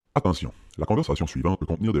Attention, la conversation suivante peut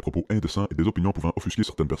contenir des propos indécents et des opinions pouvant offusquer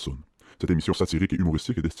certaines personnes. Cette émission satirique et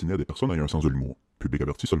humoristique est destinée à des personnes ayant un sens de l'humour. Public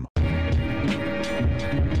averti seulement.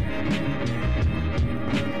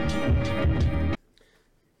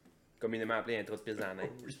 Communément appelé intro de piste dans la neige.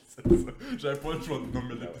 Oui, c'est ça. J'avais pas le choix de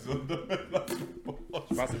nommer l'épisode de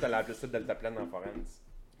Je pensais que t'allais appeler ça Deltaplane en Florence.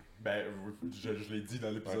 Ben, je l'ai dit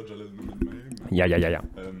dans l'épisode, j'allais le nommer de même. Ya.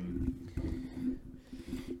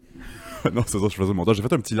 Non, c'est ça, je faisais le montage. J'ai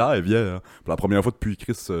fait un petit live hier, pour la première fois depuis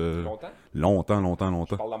Chris. Longtemps? Longtemps.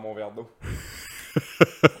 Je parle dans mon verre d'eau.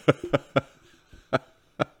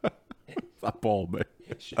 Ça part bien.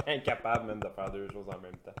 Je suis incapable même de faire deux choses en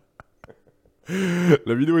même temps.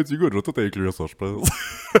 La vidéo est-tu good? Je vais tout inclure ça, je pense.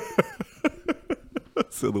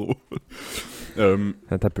 C'est drôle.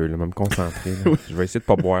 Attends un peu, là, me concentrer. Là. Je vais essayer de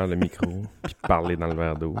pas boire le micro puis parler dans le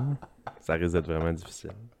verre d'eau. Ça risque d'être vraiment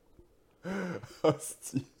difficile.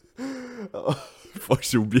 Hostie. Oh, fuck,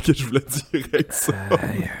 j'ai oublié que je voulais dire avec ça.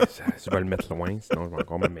 Je vais le mettre loin, sinon je vais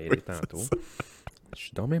encore me mêler tantôt. Je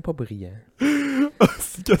suis donc même pas brillant.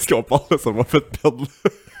 Hostie, qu'est-ce qu'on parle là? Ça m'a fait perdre.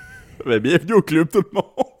 Ben, bienvenue au club, tout le monde.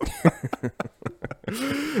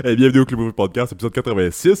 Hey, bienvenue au Club Podcast, épisode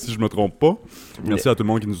 86, si je me trompe pas. Merci à tout le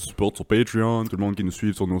monde qui nous supporte sur Patreon, tout le monde qui nous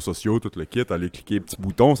suit sur nos sociaux, tout le kit. Allez cliquer les petits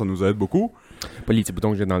boutons, ça nous aide beaucoup. Pas les petits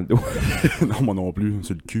boutons que j'ai dans le dos. Non, moi non plus,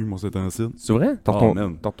 c'est le cul, moi, c'est ainsi. C'est vrai? T'as Oh,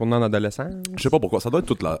 man. retourné en adolescence? Je sais pas pourquoi, ça doit être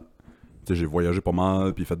toute la... Tu sais, j'ai voyagé pas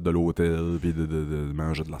mal, puis fait de l'hôtel, puis de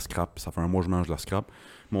manger de la scrap. Ça fait un mois que je mange de la scrap.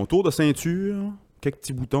 Mon tour de ceinture, quelques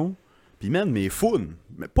petits boutons, puis même mes founes,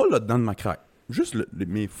 mais pas là-dedans de ma craque. Juste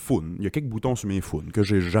mes founes. Il y a quelques boutons sur mes founes que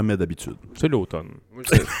j'ai jamais d'habitude. C'est l'automne.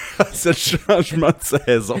 C'est le changement de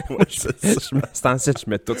saison. Ouais, c'est ça. C'est ensuite je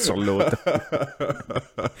mets tout sur l'automne.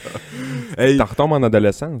 Hey. T'en retombes en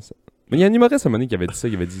adolescence. Mais il y a un humoriste à un moment donné qui avait dit ça.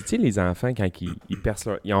 Il avait dit, tu sais, les enfants, quand ils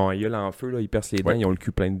percent ils ont un gueule en feu, là, ils percent les dents, Ouais. ils ont le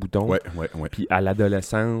cul plein de boutons. Ouais. Puis à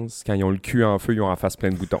l'adolescence, quand ils ont le cul en feu, ils ont en face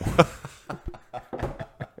plein de boutons.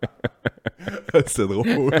 C'est drôle,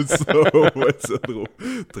 ça. Ouais, c'est drôle.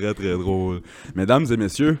 Très, très drôle. Mesdames et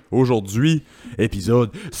messieurs, aujourd'hui, épisode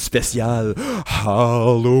spécial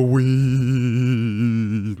Halloween.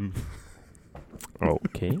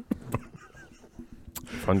 OK.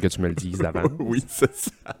 Fun que tu me le dises d'avant. Oui, c'est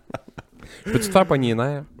ça. Peux-tu te faire pogner les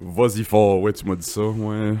nerfs? Vas-y fort, ouais, tu m'as dit ça,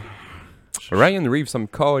 ouais. Ryan Reeves, ça me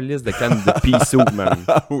calisse de canne de pea soup, man.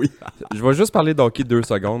 Ah oui. Je vais juste parler d'hockey 2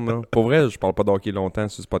 secondes. Là. Pour vrai, je parle pas d'hockey longtemps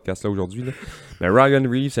sur ce podcast-là aujourd'hui. Là. Mais Ryan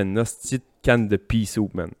Reeves, c'est une hostie de canne de pea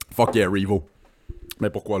soup, man. Fuck yeah, Revo. Mais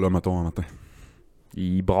pourquoi là, mettons, un matin?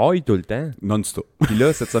 Il braille tout le temps. Non-stop. Puis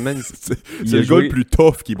là, cette semaine, C'est le gars le plus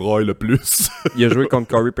tough qui braille le plus. il a joué contre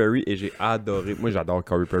Corey Perry et j'ai adoré. Moi, j'adore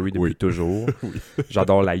Corey Perry depuis toujours. Oui.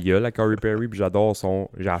 J'adore la gueule à Corey Perry, puis j'adore son...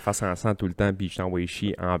 J'ai la face en sang tout le temps, puis je t'envoie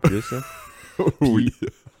chier en plus. Là. Oui.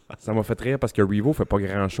 Ça m'a fait rire parce que Revo fait pas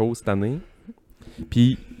grand-chose cette année.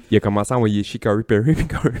 Puis il a commencé à envoyer chier Corey Perry, puis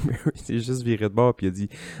Corey Perry s'est juste viré de bord, puis il a dit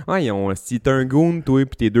 « Ah, si t'es un goon, toi,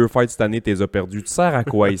 puis tes 2 fights cette année, t'es perdu. Tu sers à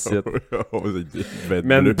quoi ici? »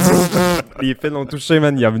 Man, les fils l'ont touché,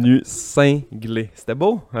 man. Il est venu cingler. C'était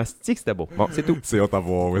beau? Asti que c'était beau. Bon, c'est tout. C'est hâte à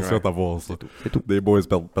voir, oui, c'est hâte à voir ça. C'est tout. Des boys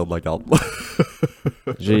perdent la carte.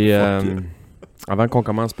 J'ai... avant qu'on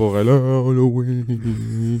commence pour le Halloween,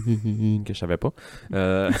 que je savais pas,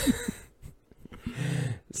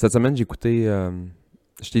 cette semaine, j'ai écouté...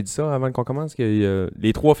 je t'ai dit ça avant qu'on commence, que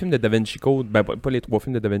les 3 films de Da Vinci Code, ben pas les 3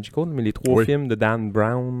 films de Da Vinci Code, mais les 3 films de Dan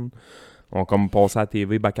Brown ont comme passé à la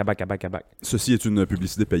TV back à back. Ceci est une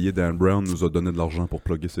publicité payée. Dan Brown nous a donné de l'argent pour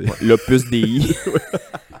plugger ses... Ouais, l'Opus DI.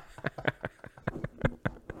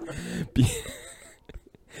 Puis...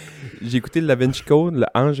 J'ai écouté le Da Vinci Code, le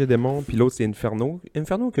Ange et Démon, puis l'autre c'est Inferno.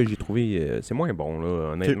 Inferno que j'ai trouvé, c'est moins bon,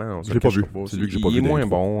 là, honnêtement. Je l'ai pas vu. C'est lui que j'ai pas vu. Il est moins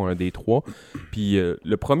bon des 3. Puis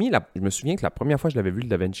le premier, je me souviens que la première fois que je l'avais vu, le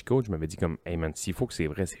Da Vinci Code, je m'avais dit comme, hey man, s'il faut que c'est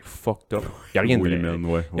vrai, c'est fucked up. Il n'y a rien de vrai. Man,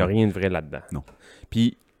 ouais. Il n'y a rien de vrai là-dedans. Non.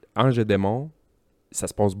 Puis Ange et Démon, ça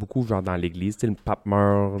se passe beaucoup genre dans l'église. Tu sais, le pape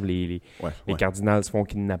meurt, les cardinals se font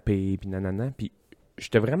kidnapper, puis nanana. Puis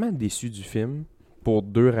j'étais vraiment déçu du film pour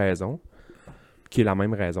 2 raisons. Qui est la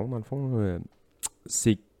même raison, dans le fond.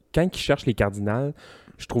 C'est quand ils cherchent les cardinals,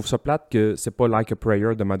 je trouve ça plate que c'est pas Like a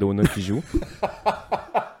Prayer de Madonna qui joue.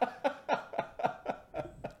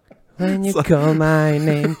 When you call my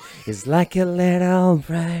name, it's like a little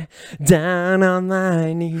prayer down on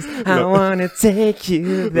my knees. I wanna take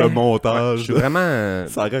you there. Le montage. Je suis vraiment...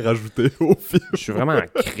 Ça aurait rajouté au film. Je suis vraiment en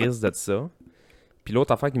crise de ça. Puis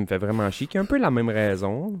l'autre affaire qui me fait vraiment chier, qui est un peu la même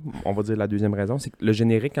raison, on va dire la deuxième raison, c'est que le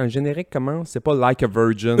générique, quand le générique commence, c'est pas Like a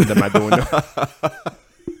Virgin de Madonna.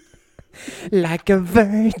 Like a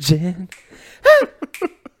virgin.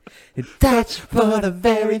 Touch for the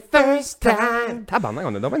very first time. Tabarnak,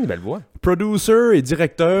 on a vraiment une belle voix. Producer et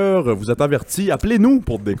directeur, vous êtes avertis. Appelez-nous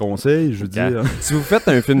pour des conseils, je veux dire. Si vous faites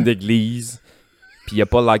un film d'église, pis y a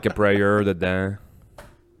pas Like a Prayer dedans...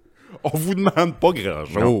 On vous demande pas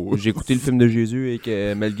grand-chose. J'ai écouté le film de Jésus avec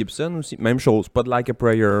Mel Gibson aussi. Même chose, pas de Like a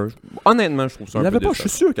Prayer. Honnêtement, je trouve ça un peu Il avait pas, décevant. je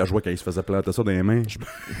suis sûr qu'elle jouait quand il se faisait planter ça dans les mains.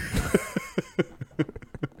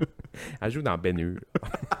 Elle joue dans Ben Hur.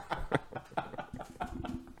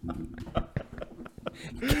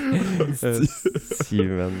 Si,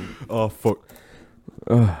 man. Oh, fuck.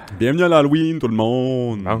 Bienvenue à l'Halloween, tout le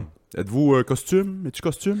monde. Bon. Êtes-vous costume? Es-tu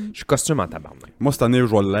costume? Je suis costume en tabarnak. Moi, cette année, je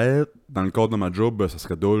vais l'être. Dans le cadre de ma job, ça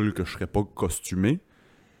serait drôle que je serais pas costumé.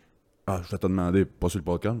 Ah, je vais te demander, pas sur le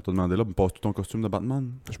podcast, je vais te demander là, me passe-tu ton costume de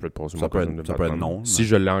Batman? Je peux te passer Ça mon peut costume être- de ça peut être Batman. non, Si mais-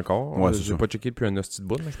 je l'ai encore. Ouais, c'est J'ai ça. pas checké depuis un hostie de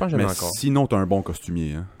bout, mais je pense que je l'ai Mais encore. sinon, t'es un bon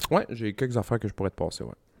costumier, hein? Ouais, j'ai quelques affaires que je pourrais te passer,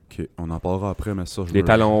 ouais. Ok, on en parlera après, mais ça, je Des veux-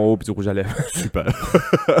 talons hauts pis du rouge à lèvres. Super.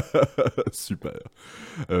 Super.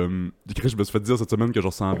 Je me suis fait dire cette semaine que je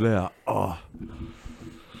ressemblais à... Ah!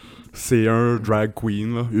 C'est un drag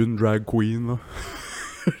queen, là. Une drag queen, là.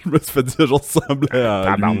 Je me suis fait dire que je ressemblais à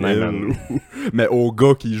Tabarnak, lui, elle, man. mais au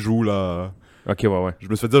gars qui joue la... Ok, ouais. Je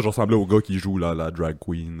me suis fait dire que je ressemblais au gars qui joue la drag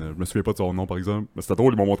queen. Je me souviens pas de son nom, par exemple. Mais c'était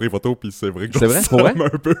drôle, ils m'ont montré les photos, puis c'est vrai que je C'est vrai? Pour ressemble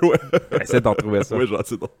un peu, ouais. Essaie d'en retrouver ça. Ouais, j'ai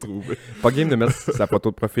essayé d'en retrouver. Pas game de mettre sa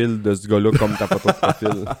photo de profil de ce gars-là comme ta photo de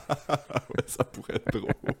profil. Ouais, ça pourrait être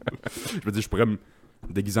drôle. Je me dis, je pourrais me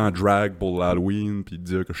déguiser en drag pour l'Halloween, puis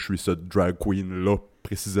dire que je suis ce drag queen-là,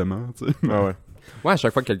 précisément, tu sais. Ah ouais. Ouais, à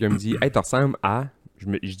chaque fois que quelqu'un me dit « Hey, tu ressembles à... »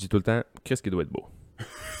 je dis tout le temps « Qu'est-ce qui doit être beau?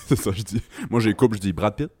 C'est ça, je dis. Moi, j'ai coupe, je dis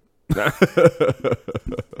Brad Pitt.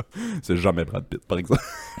 C'est jamais Brad Pitt, par exemple. »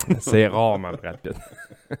 C'est rarement Brad Pitt.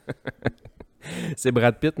 C'est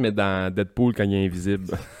Brad Pitt, mais dans Deadpool quand il est invisible.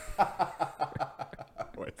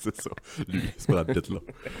 Ouais, c'est ça. Lui, c'est Brad Pitt, là.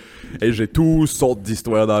 Et j'ai toutes sortes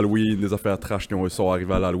d'histoires d'Halloween, des affaires trash qui sont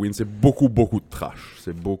arrivées à l'Halloween. C'est beaucoup de trash.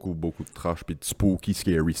 C'est beaucoup de trash, puis de spooky,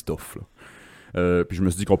 scary stuff, là. Puis je me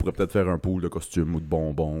suis dit qu'on pourrait peut-être faire un pool de costumes ou de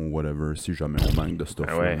bonbons ou whatever si jamais on manque de stuff.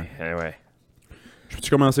 Ah ouais. Je peux-tu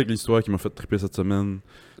commencer avec l'histoire qui m'a fait triper cette semaine?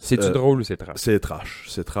 C'est-tu drôle ou c'est trash? C'est trash.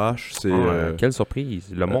 C'est trash. C'est. Quelle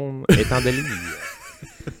surprise. Le monde est en délire.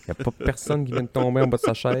 Il n'y a pas personne qui vient de tomber en bas de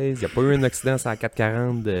sa chaise. Il n'y a pas eu un accident sur la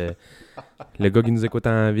 440 de... Le gars qui nous écoute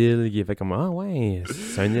en ville, qui a fait comme « Ah ouais,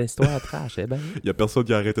 c'est une histoire trash, eh ben. » Il y a personne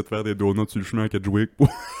qui a arrêté de faire des donuts sur le chemin à Kedgewick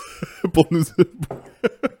pour nous...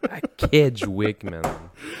 À Kedgewick, man.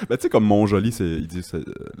 Ben, tu sais, comme Mont-Joli, ils disent,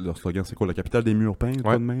 leur slogan, c'est quoi? La capitale des murs peints,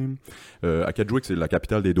 quoi de même? À Kedgewick, c'est la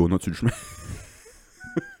capitale des donuts sur le chemin.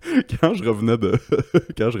 Quand je revenais de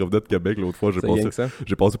Québec l'autre fois,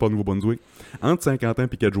 j'ai passé par Nouveau-Brunswick. Entre Saint-Quentin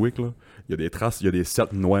et Kedgewick, là, il y a des traces, il y a des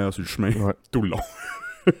cercles noirs sur le chemin, tout le long.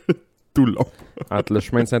 Tout le long. Entre le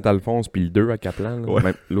chemin de Saint-Alphonse puis le 2 à Caplan. Là. Ouais.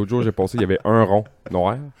 Même, l'autre jour, j'ai passé, il y avait un rond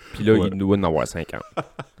noir. Puis là, il doit en avoir 50.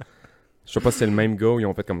 Je sais pas si c'est le même gars ou ils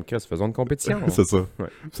ont fait comme Chris, faisons une compétition. C'est ça. Ouais.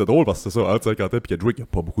 C'est drôle parce que c'est ça, entre Saint-Quentin et Kedgewick, il n'y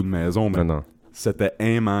a pas beaucoup de maisons, mais Non. c'était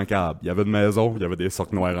immanquable. Il y avait une maison, il y avait des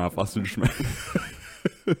cercles noirs en face sur le chemin.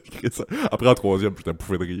 Après, en troisième, j'étais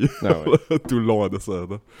bouffé de rire. Ah ouais. Tout le long en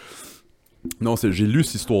descendant. Non, j'ai lu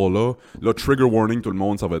cette histoire-là. Là, trigger warning, tout le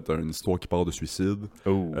monde, ça va être une histoire qui part de suicide.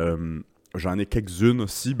 Oh. J'en ai quelques-unes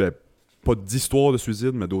aussi, ben, pas d'histoire de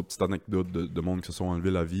suicide, mais d'autres petites anecdotes de monde qui se sont enlevés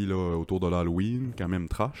la vie là, autour de l'Halloween, quand même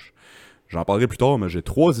trash. J'en parlerai plus tard, mais j'ai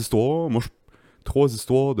 3 histoires. Moi, 3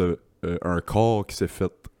 histoires de un corps qui s'est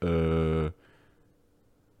fait... le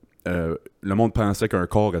monde pensait qu'un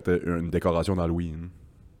corps était une décoration d'Halloween.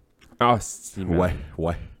 Ah, si, man.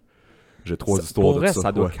 Ouais. J'ai 3 Ça, histoires pour de vrai, ça.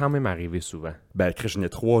 ça doit Ouais. quand même arriver souvent. Ben, Chris, j'en ai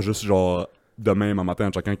 3 juste genre demain, en matin,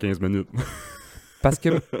 en chacun 15 minutes. Parce que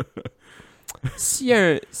s'il y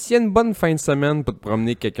a une bonne fin de semaine pour te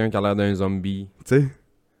promener quelqu'un qui a l'air d'un zombie, Tu sais?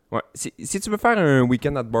 ouais. Si tu veux faire un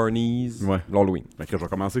week-end at Barney's, Ouais. l'Halloween. Ben, Chris, je vais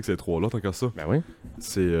commencer avec ces 3-là, tant qu'à ça. Ben oui.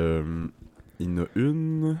 C'est... il y en a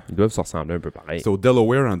une... Ils doivent se ressembler un peu pareil. C'est au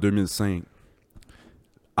Delaware en 2005.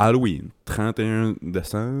 Halloween, 31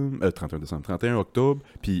 octobre,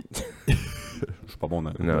 puis... Je suis pas bon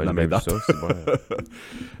dans Non, la j'ai même bien vu date. ça, c'est bon.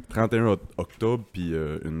 31 octobre, puis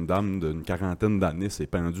une dame d'une quarantaine d'années s'est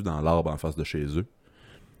pendue dans l'arbre en face de chez eux.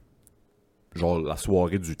 Genre la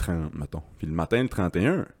soirée du 30, mettons. Puis le matin, le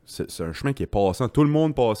 31, c'est un chemin qui est passant. Tout le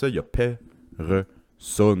monde passait, il y a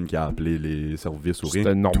personne qui a appelé les services ou rien.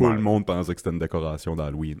 C'était normal. Tout le monde pensait que c'était une décoration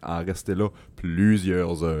d'Halloween. Elle restait là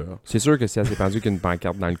plusieurs heures. C'est sûr que si elle s'est pendue qu'une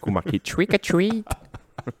pancarte dans le cou marquée « Trick or treat »,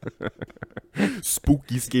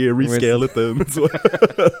 Spooky, scary Ouais, skeleton.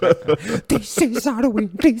 This is Halloween,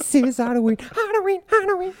 this is Halloween, Halloween,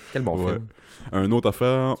 Halloween. Quel bon Ouais. film. Un autre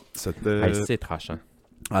affaire, c'était... Hey, c'est trash, hein.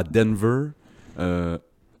 À Denver,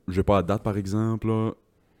 j'ai pas la date par exemple, là,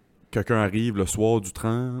 quelqu'un arrive le soir du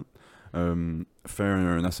 30, fait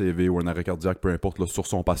un ACV ou un arrêt cardiaque, peu importe, là, sur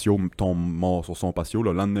son patio, tombe mort sur son patio.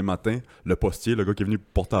 Le lendemain matin, le postier, le gars qui est venu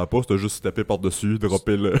porter la poste, a juste tapé par-dessus,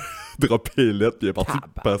 droppé les lettres, puis il est parti,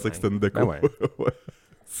 pensait que c'était une déco. Ah ouais. Ouais.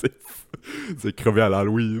 C'est crevé à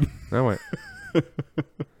l'Halloween. Ah ouais.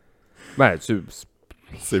 Ben,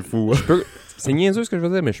 C'est fou, hein? c'est niaiseux ce que je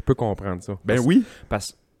veux dire, mais je peux comprendre ça. Oui.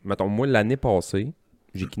 Parce que, mettons, moi, l'année passée,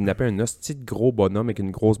 j'ai kidnappé un hostie de gros bonhomme avec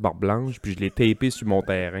une grosse barbe blanche, puis je l'ai tapé sur mon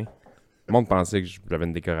terrain. Le monde pensait que j'avais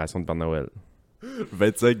une décoration de Père Noël.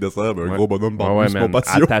 25 décembre, un gros bonhomme barbu sur mon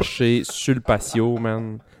patio. Attaché sur le patio,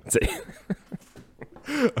 man. C'est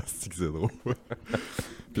que c'est drôle.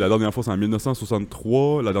 Puis la dernière fois, c'est en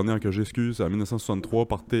 1963. La dernière que j'excuse, c'est en 1963.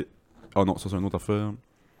 Ah non, ça c'est une autre affaire.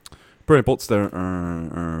 Peu importe, c'était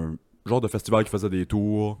un genre de festival qui faisait des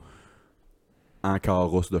tours en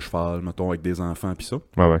carrosse de cheval, mettons, avec des enfants, pis ça.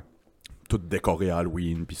 Ouais. Tout décoré à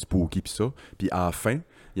Halloween, pis spooky, pis ça. Puis à la fin,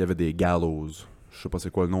 il y avait des gallows. Je sais pas c'est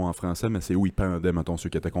quoi le nom en français, mais c'est où ils pendaient, mettons, ceux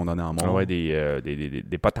qui étaient condamnés à mort. Ah ouais,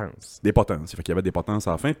 des potences. Des potences. Fait qu'il y avait des potences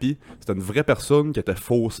à la fin, puis c'était une vraie personne qui était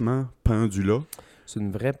faussement pendue là. C'est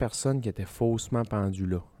une vraie personne qui était faussement pendue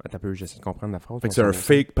là. Attends un peu, j'essaie de comprendre la phrase. Fait que c'est un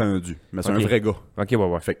fake pendu, mais c'est un vrai gars. Ok,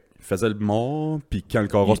 ouais. Fait qu'il faisait le mort, puis quand le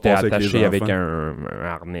carrosse passait avec les enfants... avec un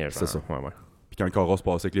harnais, genre. C'est ça. Ouais. Puis quand le carrosse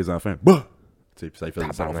passait avec les enfants, bah! Tu sais, puis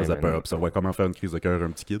ça leur faisait peur, man. puis ça voyait comment faire une crise de cœur à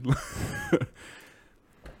un petit kid, là.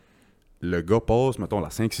 Le gars passe, mettons, la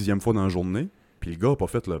 5-6e fois dans la journée, puis le gars a pas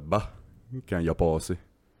fait le bas quand il a passé.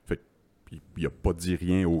 Fait qu'il a pas dit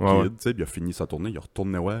rien au kid, tu sais, puis il a fini sa tournée, il a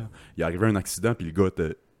retourné voir. Il est arrivé un accident, puis le gars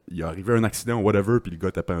était... Il est arrivé un accident ou whatever, puis le gars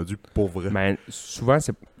était pendu pour vrai. Mais souvent,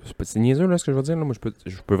 c'est niaiseux, là, ce que je veux dire. Là. Moi,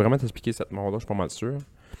 je peux vraiment t'expliquer cette mort-là, je suis pas mal sûr.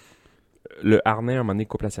 Le harnais, à un moment donné,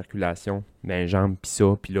 coupe la circulation dans les jambes, pis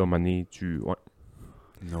ça, puis là, à un moment donné,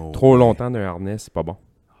 Trop longtemps d'un harnais, c'est pas bon.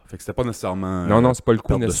 Fait que c'était pas nécessairement... Non, c'est pas le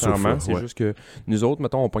coup nécessairement. Souffle, c'est juste que nous autres,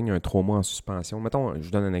 mettons, on pogne un trauma en suspension. Mettons, je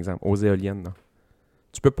vous donne un exemple. Aux éoliennes, là.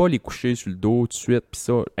 Tu peux pas les coucher sur le dos tout de suite, pis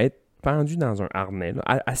ça, être pendu dans un harnais, là,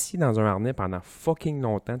 assis dans un harnais pendant fucking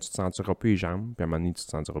longtemps, tu te sentiras plus les jambes, puis à un moment donné, tu te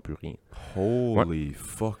sentiras plus rien. Holy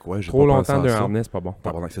fuck, ouais, j'ai Trop pas pensé longtemps à d'un ça. harnais, c'est pas bon.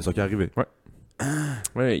 C'est ça qui est arrivé. Ouais.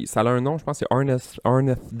 Ouais, ça a un nom, je pense, c'est Arneth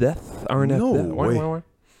Death. Ouais.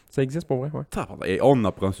 Ça existe pour vrai, ouais. Et on en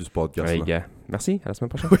apprend sur ce podcast-là. Ouais, gars. Merci, à la semaine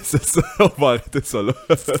prochaine. Oui, c'est ça, on va arrêter ça là.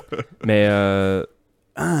 Mais,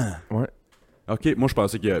 ouais. Ok, moi je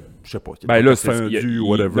pensais qu'il y a, je sais pas, qu'il y ben a là, fendu ou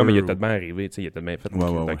whatever. Non, mais il a tellement arrivé, tu sais, il a tellement fait une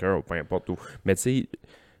crise de ouais. cœur ou peu importe où. Mais tu sais,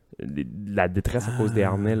 la détresse à cause des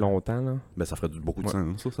harnais longtemps, là. Ben ça ferait beaucoup de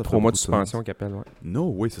sens, ça. 3 mois de suspension qu'il appelle, ouais.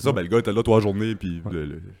 Non, oui, c'est ça. Ben le gars était là 3 journées, puis...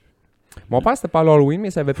 Mon père, c'était pas l'Halloween,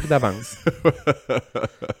 mais ça avait pris d'avance.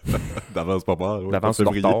 D'avance pas mal, ouais. D'avance de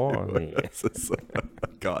retard. Mais... c'est ça.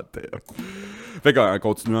 God damn. Fait qu'en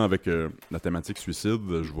continuant avec la thématique suicide,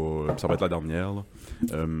 ça va être la dernière, là.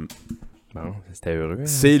 Bon, c'était heureux. Hein,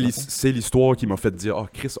 c'est l'histoire qui m'a fait dire « Ah,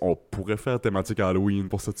 Chris, on pourrait faire thématique Halloween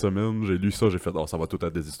pour cette semaine. » J'ai lu ça, j'ai fait « Ah, ça va tout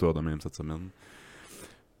être des histoires de même cette semaine. »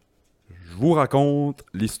 Je vous raconte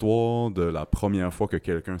l'histoire de la première fois que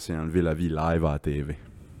quelqu'un s'est enlevé la vie live à la TV.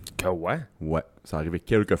 Que ouais? Ouais, ça arrivé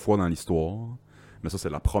quelques fois dans l'histoire, mais ça, c'est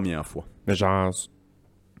la première fois. Mais genre,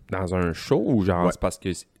 dans un show ou genre Ouais. c'est parce que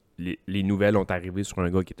les nouvelles ont arrivé sur un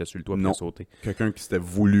gars qui était sur le toit pour sauter? Quelqu'un qui s'était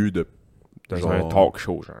voulu de... Dans un talk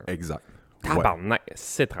show, genre. Exact. Tabarnak,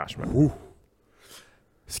 c'est trash, man. Ouh.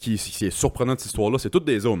 Ce qui est surprenant de cette histoire-là, c'est toutes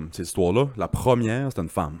des hommes, cette histoire-là. La première, c'était une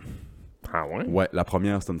femme. Ah ouais? Ouais, la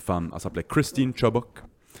première, c'était une femme. Elle s'appelait Christine Chubbuck.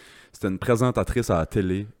 C'était une présentatrice à la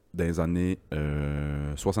télé dans les années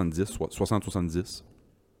 60-70.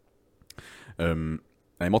 Elle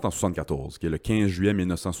est morte en 74, qui est le 15 juillet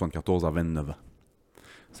 1974 à 29 ans.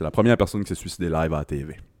 C'est la première personne qui s'est suicidée live à la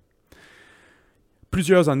TV.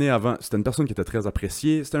 Plusieurs années avant, c'était une personne qui était très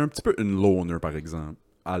appréciée. C'était un petit peu une loner, par exemple.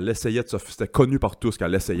 Elle essayait c'était connu par tous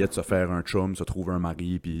qu'elle essayait de se faire un chum, se trouver un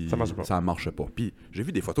mari, puis ça marchait pas. Puis j'ai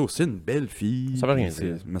vu des photos, c'est une belle fille. Ça veut rien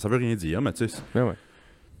dire. Mais ça veut rien dire, mais tu sais... Ouais.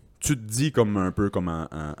 Tu te dis comme un peu comme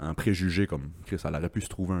un préjugé, comme Chris, elle aurait pu se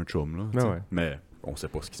trouver un chum, là. Ouais. Mais on sait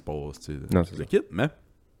pas ce qui se passe, tu sais. Non, c'est l'équipe, mais...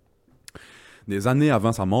 Des années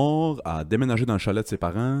avant sa mort, elle a déménagé dans le chalet de ses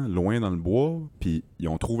parents, loin dans le bois, puis ils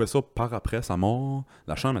ont trouvé ça par après sa mort.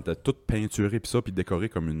 La chambre était toute peinturée, puis ça, puis décorée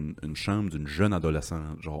comme une chambre d'une jeune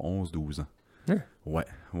adolescente, genre 11-12 ans. Hein? Ouais.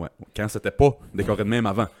 Quand c'était pas décoré de même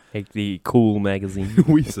avant. Avec les cool magazines.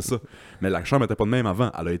 Oui, c'est ça. Mais la chambre était pas de même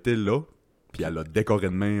avant. Elle a été là, puis elle a décoré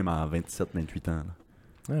de même à 27-28 ans. Là.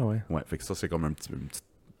 Ah ouais. Ouais, fait que ça, c'est comme une petite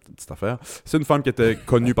affaire. C'est une femme qui était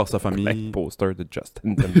connue par sa famille. Poster de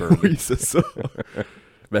Justin Timberlake. Oui, c'est ça.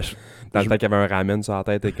 Ben, Dans le temps qu'il y avait un ramen sur la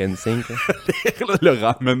tête avec une sink. le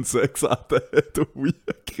ramen sec sur la tête, oui.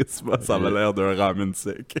 Christmas, ça avait l'air d'un ramen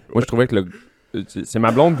sec. Moi, je trouvais que c'est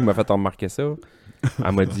ma blonde qui m'a fait remarquer ça.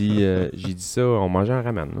 Elle m'a dit, j'ai dit ça, on mangeait un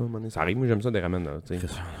ramen. Là. Ça arrive, moi j'aime ça des ramen. Là,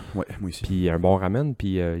 ouais, moi aussi. Puis un bon ramen,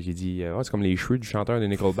 puis j'ai dit, c'est comme les cheveux du chanteur de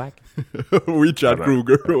Nickelback. Oui, Chad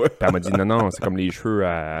Kroeger, ouais. Puis elle m'a dit, non, c'est comme les cheveux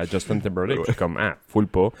à Justin Timberlake. Ouais. Puis comme, full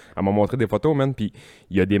pas. Elle m'a montré des photos, man, puis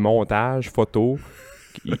il y a des montages, photos.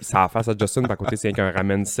 Ça a face à Justin, puis à côté, c'est avec un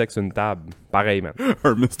ramen sec sur une table. Pareil, man.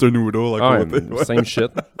 Un Mr. Noodle à côté. Ouais. Same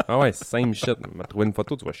shit. Ah ouais, same shit. Elle m'a trouvé une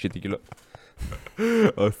photo, tu vas chier tes culottes.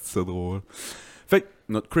 C'est drôle. Fait que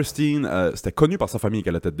notre Christine, c'était connu par sa famille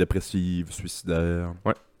qu'elle était dépressive, suicidaire.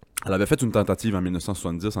 Ouais. Elle avait fait une tentative en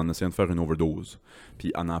 1970 en essayant de faire une overdose.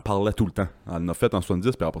 Puis elle en parlait tout le temps. Elle en a fait en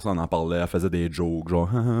 70, puis après ça, elle en parlait, elle faisait des jokes, genre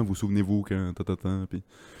 « vous souvenez-vous quand... » Puis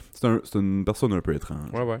c'est une personne un peu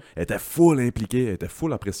étrange. Ouais. Elle était full impliquée, elle était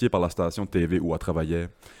full appréciée par la station de TV où elle travaillait.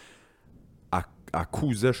 Elle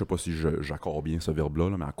cousait, je sais pas si j'accorde bien ce verbe-là,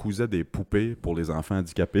 mais elle cousait des poupées pour les enfants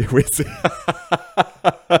handicapés. Oui, c'est...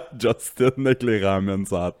 Justin avec les ramen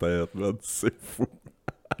sur la tête, man. C'est fou.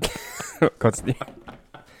 Continue.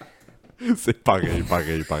 C'est pareil.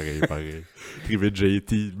 Écrivez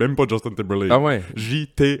JT, même pas Justin Timberlake. Ah ouais.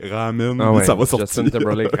 JT Ramen, ah ouais. Ça va sortir. Justin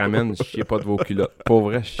Timberlake Ramen, chiez pas de vos culottes. Pour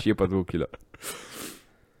vrai, chiez pas de vos culottes.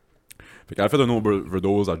 Fait qu'elle a fait une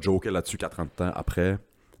overdose, elle jokait là-dessus 40 ans après.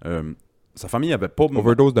 Sa famille avait pas...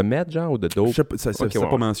 Overdose de meth, genre, ou de dope? C'est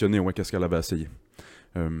pas mentionné, qu'est-ce qu'elle avait essayé.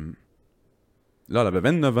 Là, elle avait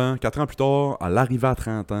 29 ans. 4 ans plus tard, elle arrivait à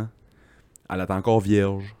 30 ans. Elle était encore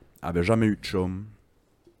vierge. Elle avait jamais eu de chum.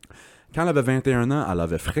 Quand elle avait 21 ans, elle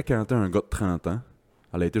avait fréquenté un gars de 30 ans.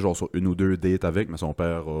 Elle a été genre sur une ou deux dates avec, mais son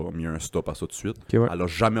père a mis un stop à ça tout de suite. Okay, ouais. Elle a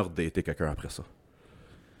jamais redaté quelqu'un après ça.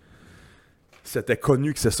 C'était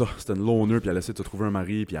connu que c'est ça. C'était une loner, puis elle essayait de se trouver un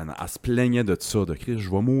mari, puis elle se plaignait de ça, de Chris,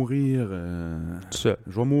 je vais mourir. Tout seul.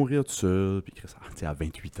 Je vais mourir tout seul. Puis Chris, elle a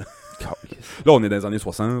 28 ans. Là, on est dans les années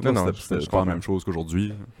 60. C'était pas la même chose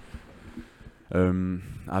qu'aujourd'hui.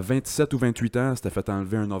 À 27 ou 28 ans, elle s'était fait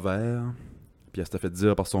enlever un ovaire. Puis elle s'était fait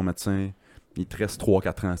dire par son médecin, il te reste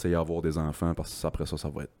 3-4 ans à essayer d'avoir des enfants, parce que après ça, ça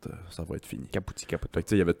va être fini. Capouti. Fait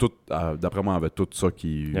que, il y avait tout, d'après moi, il y avait tout ça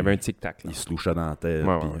qui... Il y avait un tic-tac. Il se louchait dans la tête.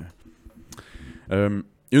 Ouais, puis,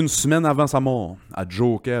 une semaine avant sa mort, elle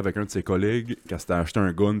jokait avec un de ses collègues qu'elle s'était acheté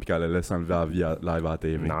un gun puis qu'elle allait s'enlever à la vie live à la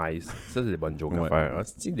TV. Nice. Ça, c'est des bonnes jokes à faire. Ah,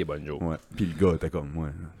 c'est des bonnes jokes. Ouais. Puis le gars était comme,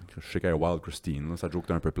 je sais qu'elle est Wild Christine. Là, sa joke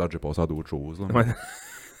était un peu plate, j'ai passé à d'autres choses.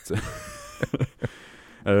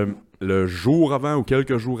 Là, le jour avant ou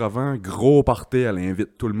quelques jours avant, gros party, elle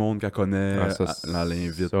invite tout le monde qu'elle connaît. Elle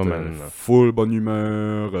invite full bonne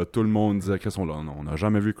humeur. Tout le monde disait que on n'a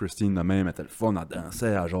jamais vu Christine de même. Elle était le fun, elle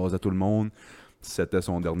dansait, elle jasait tout le monde. C'était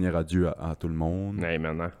son dernier adieu à tout le monde. Hey,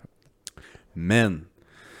 maintenant. Man,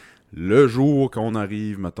 le jour qu'on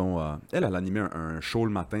arrive, mettons, elle animait un show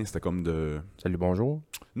le matin, c'était comme de... Salut, bonjour.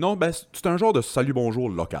 Non, ben, c'était un genre de salut, bonjour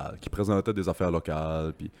local, qui présentait des affaires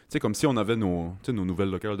locales, puis, tu sais, comme si on avait nos nouvelles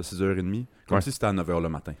locales de 6h30, comme si c'était à 9h le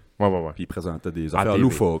matin. Ouais. Puis il présentait des affaires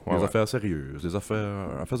loufoques, des affaires sérieuses, des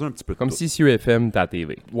affaires... Elle faisait un petit peu de comme tout. si UFM t'as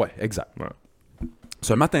TV. Ouais, exact. Ouais.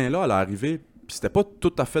 Ce matin-là, elle est arrivée, puis c'était pas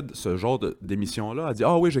tout à fait ce genre d'émission-là. Elle dit «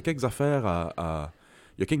 Ah oui, j'ai quelques affaires à...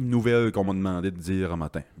 Il y a quelques nouvelles qu'on m'a demandé de dire un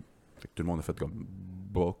matin. » Fait que tout le monde a fait comme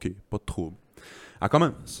 « Bah, ok, pas de trouble. » Elle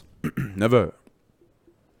commence. 9h.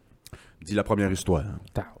 Dis la première histoire.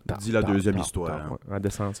 Dis la deuxième histoire. On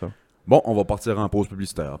descend ça. Bon, on va partir en pause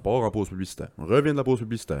publicitaire. Part en pause publicitaire. On revient de la pause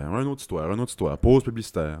publicitaire. Une autre histoire. Pause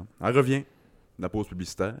publicitaire. Elle revient de la pause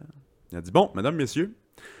publicitaire. Elle dit « Bon, mesdames, messieurs. »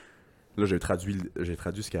 Là, j'ai traduit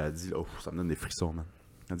ce qu'elle a dit. Oh, ça me donne des frissons, man.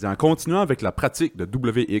 Elle dit « En continuant avec la pratique de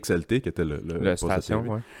WXLT, qui était le station,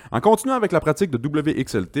 ouais. En continuant avec la pratique de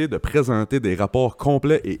WXLT de présenter des rapports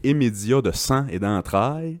complets et immédiats de sang et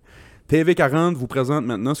d'entrailles, TV40 vous présente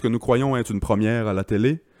maintenant ce que nous croyons être une première à la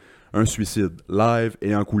télé, un suicide, live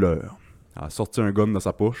et en couleur. » Elle a sorti un gun dans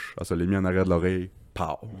sa poche, elle se l'est mis en arrière de l'oreille.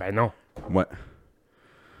 Pow! Ben non. Ouais.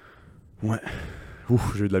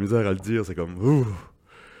 Ouf, j'ai eu de la misère à le dire, c'est comme... Ouh.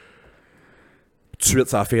 Tout de suite,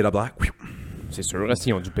 ça a fait la blague. C'est sûr,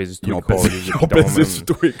 ils ont dû peser sur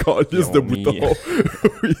tous les calices de boutons.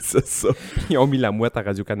 Oui, c'est ça. Ils ont mis la mouette à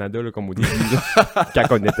Radio-Canada, là, comme au début, quand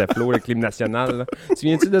on était Flo avec l'hymne national. Là. Tu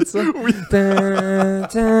viens-tu de ça? Oui.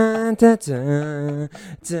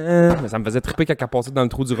 Mais ça me faisait triper quand elle passait dans le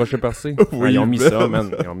trou du rocher percé. Oui, ouais, ils ont mis ça,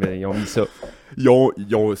 man. Ils ont mis ça.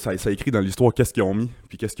 Ça écrit dans l'histoire qu'est-ce qu'ils ont mis,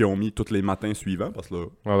 puis qu'est-ce qu'ils ont mis tous les matins suivants, parce que là...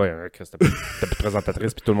 Ouais, t'as plus de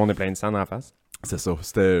présentatrice, puis tout le monde est plein de sang en face. C'est ça.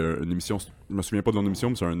 C'était une émission. Je me souviens pas de mon émission,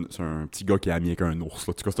 mais c'est un petit gars qui est ami avec un ours.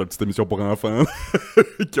 Là. En tout cas, c'est une petite émission pour enfants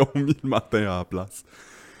qui ont mis le matin à la place.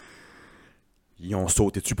 Ils ont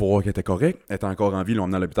sauté dessus pour voir qu'elle était correcte. Elle était encore en vie. Ils l'ont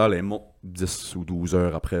emmenée à l'hôpital. Elle est morte 10 ou 12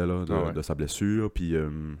 heures après là, de sa blessure. Puis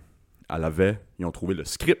ils ont trouvé le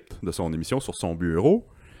script de son émission sur son bureau.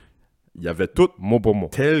 Il y avait tout mot pour mot.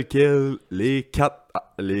 Tel quel, les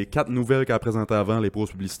quatre nouvelles qu'elle a présentées avant, les pauses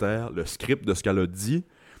publicitaires, le script de ce qu'elle a dit,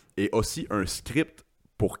 et aussi un script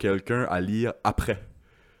pour quelqu'un à lire après.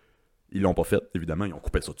 Ils l'ont pas fait, évidemment, ils ont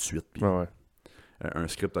coupé ça tout de suite. Puis, un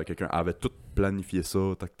script à quelqu'un avait tout planifié ça,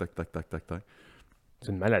 tac, tac, tac, tac, tac, tac.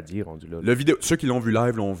 C'est une maladie rendu là. Ceux qui l'ont vu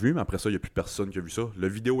live l'ont vu, mais après ça, il n'y a plus personne qui a vu ça. Le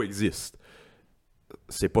vidéo existe.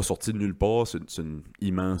 C'est pas sorti de nulle part, c'est une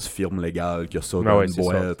immense firme légale qui a ça dans une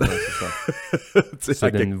boîte. Ça. Ouais, c'est ça.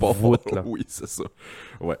 Ça donne une voûte, là. Oui, c'est ça.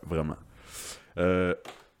 Ouais, vraiment.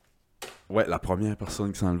 Ouais, la première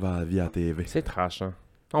personne qui s'enlevait à la vie à la TV. C'est trash, hein.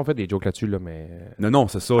 On fait des jokes là-dessus, là, mais... Non,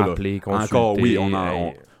 c'est ça, là. Appeler, consulter... Encore, oui,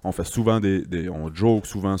 on fait souvent on joke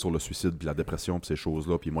souvent sur le suicide, puis la dépression, puis ces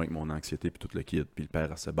choses-là, puis moi avec mon anxiété, puis tout le kit, puis le père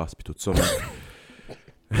à Sébastien, puis tout ça.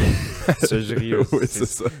 Ça, je ris aussi. Oui, c'est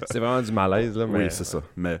ça. C'est vraiment du malaise, là, mais... Oui, c'est ça.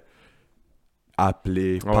 Mais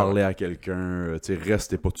appeler, parler à quelqu'un, tu sais,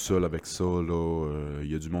 restez pas tout seul avec ça, là. Il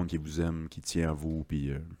y a du monde qui vous aime, qui tient à vous,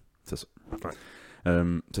 puis c'est ça. Ouais.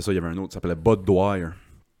 C'est ça, il y avait un autre, qui s'appelait Bud Dwyer.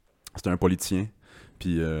 C'était un politicien,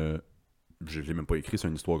 puis je l'ai même pas écrit, c'est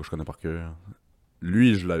une histoire que je connais par cœur.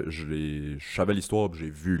 Lui, je savais l'histoire, puis j'ai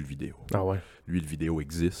vu le vidéo. Ah ouais? Lui, le vidéo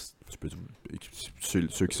existe. Tu peux,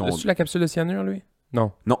 ceux qui sont... As-tu la capsule de cyanure, lui?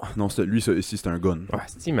 Non. Non, lui, ici, c'est un gun. Ah,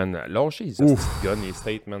 c'est man, lâchez ça, ce gun, les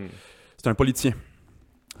States, man. C'est un politicien.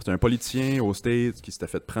 C'est un politicien aux States qui s'était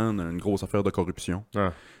fait prendre une grosse affaire de corruption.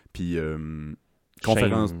 Ah. Puis,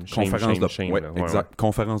 conférence de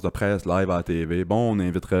presse live à la TV. Bon, on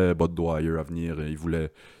inviterait Bud Dwyer à venir. Il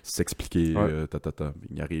voulait s'expliquer.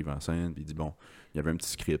 Il arrive en scène, puis il dit bon, il y avait un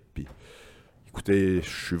petit script, puis écoutez, je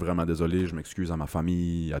suis vraiment désolé, je m'excuse à ma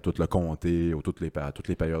famille, à tout le comté, à tous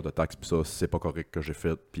les payeurs de taxes, puis ça, c'est pas correct que j'ai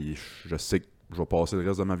fait, puis je sais que je vais passer le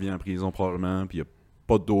reste de ma vie en prison probablement, puis il n'y a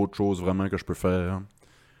pas d'autre chose vraiment que je peux faire.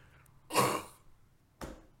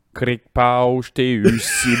 Cric, pau, je t'ai eu,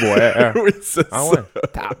 si, ouais. Oui, c'est ça. Ah ouais?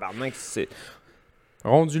 Tabarnak, c'est...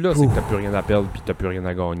 Rendu là, c'est que t'as plus rien à perdre, puis t'as plus rien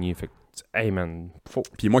à gagner, fait que hey man, faut.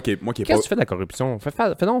 Puis moi qui est Qu'est-ce que tu fais de la corruption? Fais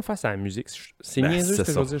donc face à la musique. C'est niaiseux ce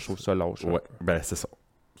que je veux dire, je trouve ça lâche. Ouais, c'est ça.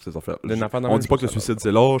 Ces affaires. On dit pas que le suicide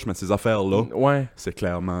c'est lâche, mais ces affaires-là, c'est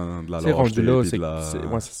clairement de la lâcheté. Rendu là,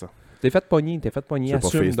 ouais, c'est ça. T'es fait pogner, assume pas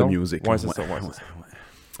face donc. de music. Ouais, c'est ça, ouais, c'est ça.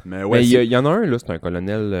 Mais ouais, il y en a un, là, c'est un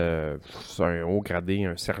colonel, c'est un haut gradé,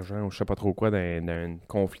 un sergent, ou je sais pas trop quoi, d'un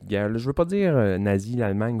conflit de guerre. Là, je veux pas dire nazi,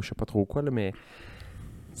 l'Allemagne, ou je sais pas trop quoi, là, mais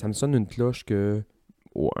ça me sonne une cloche que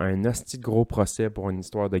un hostie de gros procès pour une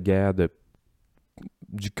histoire de guerre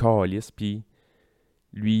du calice, puis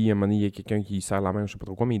lui, à un moment donné, il y a quelqu'un qui serre la main, je sais pas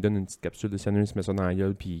trop quoi, mais il donne une petite capsule de cyanure, il se met ça dans la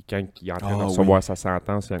gueule, puis quand il est en train de recevoir sa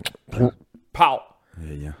sentence, c'est pow!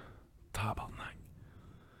 Tabarnak.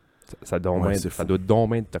 Ça doit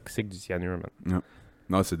donc être toxique du cyanure, man.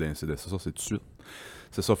 Non, c'est ça, c'est tout de suite.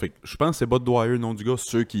 C'est ça, fait que je pense que c'est Bud Dwyer, le nom du gars,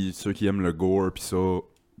 ceux qui aiment le gore, puis ça... En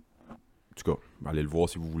tout cas, allez le voir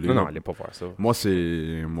si vous voulez. Non, allez pas faire ça. Moi,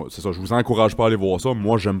 c'est ça. Je vous encourage pas à aller voir ça.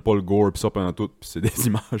 Moi, j'aime pas le gore pis ça pendant tout. Pis c'est des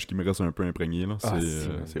images qui me restent un peu imprégnées. Là.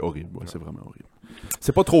 C'est horrible. Ouais, c'est vraiment horrible.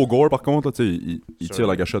 C'est pas trop gore, par contre. Là, il tire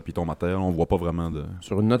la gâchette puis il tombe à terre. On voit pas vraiment de...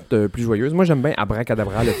 Sur une note plus joyeuse, moi, j'aime bien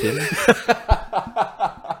Abracadabra, le film.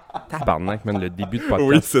 Tabarnak, man, le début de podcast.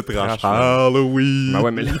 Oui, c'est trash. Halloween! Ben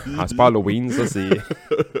ouais, mais là, c'est pas Halloween, ça, c'est...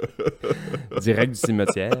 direct du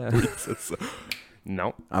cimetière. Oui, c'est ça.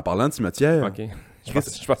 Non. En parlant de cimetière... OK.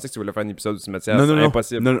 Je pensais que tu voulais faire un épisode du cimetière. Non, c'est non,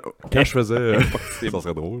 impossible. Non. Quand je faisais... ça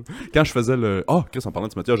serait drôle. Quand je faisais le... Chris, en parlant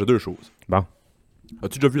de cimetière, j'ai deux choses. Bon.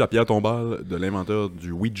 As-tu déjà vu la pierre tombale de l'inventeur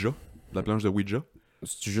du Ouija? De la planche de Ouija?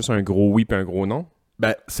 C'est-tu juste un gros oui puis un gros non?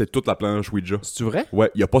 Ben, c'est toute la planche Ouija. C'est-tu vrai?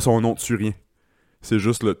 Ouais, il n'y a pas son nom dessus, rien. C'est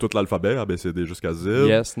juste tout l'alphabet, ABCD jusqu'à Z.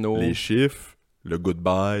 Yes, no. Les chiffres, le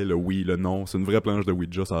goodbye, le oui, le non. C'est une vraie planche de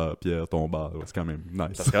Ouija, ça pierre tombale. C'est quand même nice.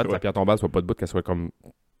 Ça serait hâte que la pierre tombale soit pas debout, qu'elle soit comme...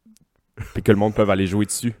 Puis que le monde peut aller jouer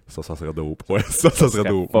dessus. Ça serait dope. Ouais, ça serait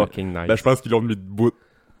dope. Fucking nice. Ben, je pense qu'ils l'ont mis debout.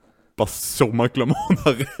 Parce que sûrement que le monde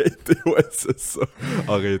aurait été... Ouais, c'est ça.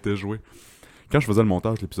 Aurait été joué. Quand je faisais le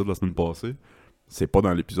montage de l'épisode de la semaine passée, c'est pas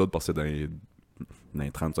dans l'épisode parce que c'est dans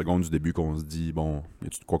les 30 secondes du début qu'on se dit, bon, y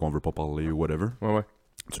a-tu de quoi qu'on veut pas parler ou whatever. Ouais.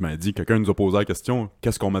 Tu m'as dit, quelqu'un nous a posé la question,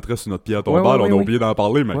 qu'est-ce qu'on mettrait sur notre pierre tombale? On a oublié d'en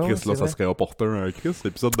parler, mais Chris, là, ça serait opportun à Chris,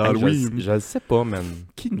 l'épisode d'Halloween. Je le sais pas, man.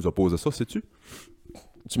 Qui nous a posé ça, sais-tu?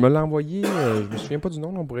 Tu me l'as envoyé, je me souviens pas du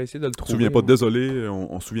nom, on pourrait essayer de le Tu te trouver. souviens pas, désolé,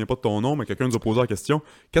 on se souvient pas de ton nom, mais quelqu'un nous a posé la question.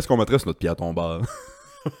 Qu'est-ce qu'on mettrait sur notre pierre tombale?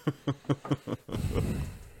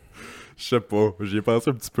 Je sais pas, j'y ai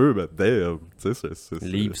pensé un petit peu, mais damn, tu sais, c'est...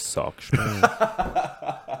 Leave sock, je pense.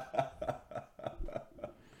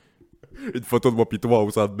 Une photo de moi pis toi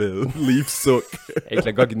au centre belle. Leave sock. Avec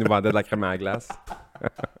le gars qui nous vendait de la crème à la glace.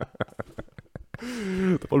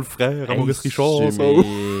 T'as pas le frère à Maurice Richard, ça?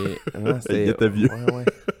 Il était vieux. Ouais.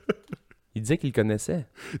 Il disait qu'il le connaissait.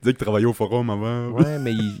 Il disait qu'il travaillait au forum avant. Ouais,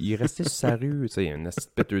 mais il restait sur sa rue. Tu sais, un assis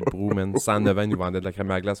de péteux de brou, man. 109 ans, il nous vendait de la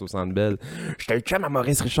crème à la glace au centre belle. J'étais le chum à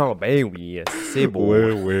Maurice Richard. Ben oui, c'est beau.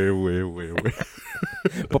 Ouais.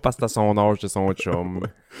 Pas parce que t'as son âge, t'es son chum.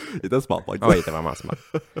 Il était smart, par Ah exemple. ouais, il était vraiment smart.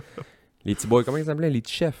 Les petits boys, comment ils s'appelaient? Les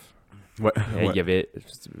petits chefs. Ouais. Il y avait,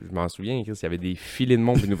 je m'en souviens, Chris, il y avait des filets de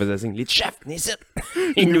monde qui nous faisaient signe. Les petits chefs, venez ici!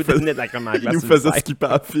 Ils nous donnaient de la crème à la glace. Il nous faisait skipper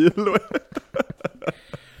à fil, ouais.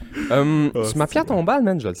 Sur ma pierre tombale,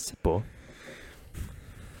 man, je le sais pas.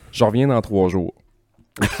 Je reviens dans 3 jours.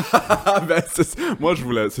 Ben, moi, je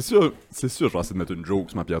voulais... C'est sûr, je vais essayer de mettre une joke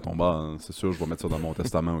sur ma pierre tombale. Hein. C'est sûr, je vais mettre ça dans mon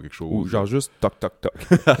testament ou quelque chose. Ou genre juste toc toc toc.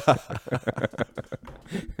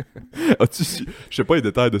 Je sais pas les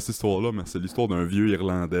détails de cette histoire-là, mais c'est l'histoire d'un vieux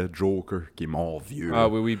Irlandais, Joker, qui est mort vieux. Ah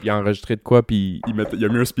oui, puis il a enregistré de quoi, puis... Il a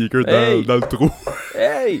mis un speaker Hey! dans le trou.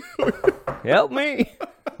 Hey! Help me!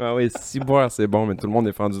 Ah oui, si boire, c'est bon, mais tout le monde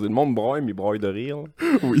est fendu. Le monde broye, mais il broye de rire. Là.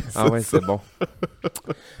 Oui, Ah ouais, ça. c'est bon.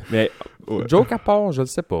 Mais, Ouais. joke à part, je le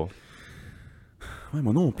sais pas. Ouais,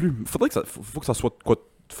 moi non plus. Faut que ça soit de quoi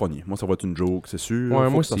de funny. Moi, ça va être une joke, c'est sûr. Ouais,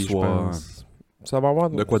 Faut moi que ça aussi, je soit pense. Ça va avoir...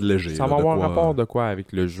 de quoi de léger. Ça là, va de avoir quoi... rapport de quoi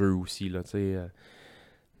avec le jeu aussi, là, tu sais.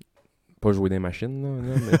 Pas jouer des machines,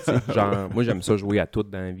 là, mais tu sais, genre, moi, j'aime ça jouer à tout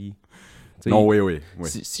dans la vie. T'sais, Non, oui.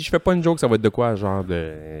 Si je fais pas une joke, ça va être de quoi? Genre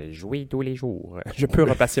de jouer tous les jours. Je peux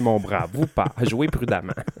repasser mon bras, vous pas. Jouer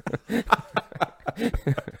prudemment.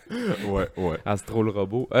 Ouais. Astro le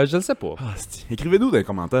robot. Je le sais pas. Ah, écrivez-nous dans les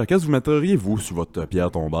commentaires. Qu'est-ce que vous metteriez, vous, sur votre pierre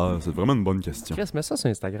tombale? C'est vraiment une bonne question. Chris, mets ça sur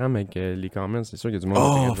Instagram avec les comments. C'est sûr qu'il y a du monde.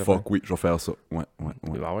 Oh, qui fuck, oui, je vais faire ça. Ouais.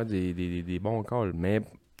 Il va y avoir des bons calls. Mais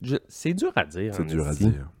c'est dur à dire. C'est dur à esti.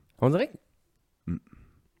 dire. On dirait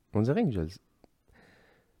que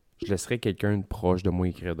je laisserais quelqu'un de proche de moi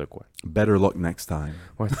écrire de quoi. Better luck next time.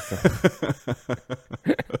 Ouais, c'est ça.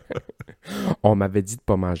 On m'avait dit de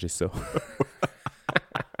pas manger ça.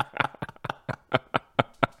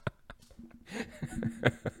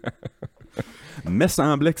 Mais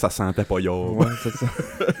semblait que ça sentait pas yard. Ouais, c'est ça.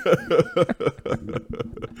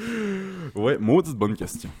 Ouais, maudite bonne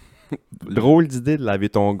question. Drôle d'idée de laver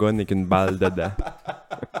ton gun avec une balle dedans.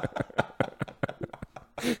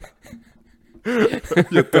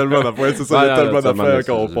 Il y a tellement d'affaires, c'est ça, il y a tellement d'affaires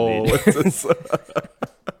qu'on part. Ouais, c'est ça.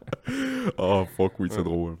 Oh, fuck, oui, c'est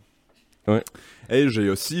drôle. Ouais. Hey, j'ai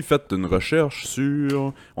aussi fait une recherche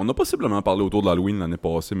sur... On a possiblement parlé autour de l'Halloween l'année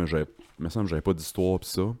passée, mais il me semble que j'avais pas d'histoire pis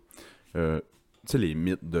ça. Tu sais, les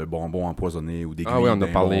mythes de bonbons empoisonnés ou des Ah oui, on a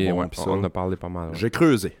parlé, bonbons, ouais, pis ça. on a parlé pas mal. Ouais. J'ai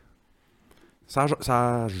creusé. Ça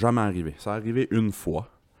a jamais arrivé. Ça a arrivé une fois.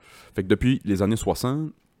 Fait que depuis les années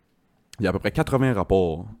 60, il y a à peu près 80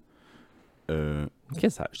 rapports. Qu'est-ce que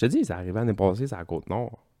ça? Je te dis, ça arrivait l'année passée, c'est à la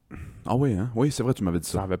Côte-Nord. Ah oui, hein? Oui, c'est vrai, tu m'avais dit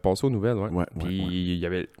Ça ça. avait passé aux nouvelles, ouais. Ouais, Puis ouais. il y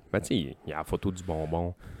avait... Ben tu sais, il y a la photo du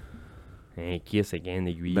bonbon. Un kiss avec une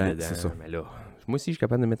aiguille Ben, dedans. c'est ça. Mais là, moi aussi, je suis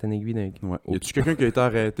capable de mettre une aiguille dans un... Ouais. Y a-tu quelqu'un qui a été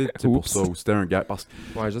arrêté pour Oups. ça, ou c'était un gars? Parce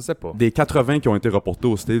que Ouais, je sais pas. des 80 qui ont été reportés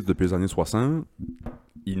aux States depuis les années 60,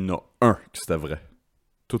 il y en a un qui c'était vrai.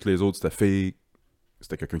 Toutes les autres, c'était fake.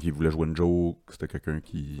 C'était quelqu'un qui voulait jouer une joke. C'était quelqu'un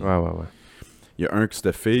qui... Ouais. Il y a un qui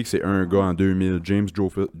c'était fake, c'est un gars en 2000, James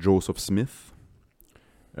Joseph Smith.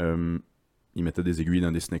 Il mettait des aiguilles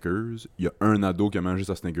dans des Snickers. Il y a un ado qui a mangé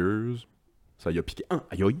sa Snickers. Ça y a piqué. Ah,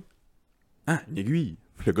 aïe. Ah, une aiguille.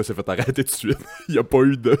 Le gars s'est fait arrêter tout de suite. Il n'y a pas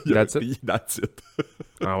eu de... That's it? That's it.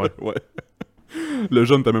 Ah ouais. Ouais. Le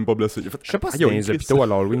jeune t'as même pas blessé. Il a fait, Je sais pas si aïe, dans les Chris. hôpitaux à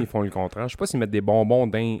l'Halloween, ils font le contraire. Je sais pas s'ils mettent des bonbons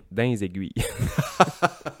dans les aiguilles.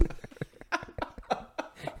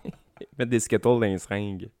 Ils mettent des Skittles dans les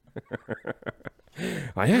seringues.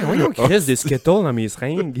 Voyons, Chris, des Skittles dans mes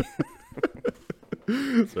seringues.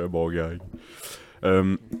 C'est un bon gag.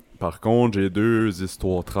 Par contre, j'ai 2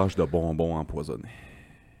 histoires trash de bonbons empoisonnés.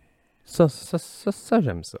 Ça,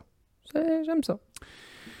 j'aime ça. J'aime ça.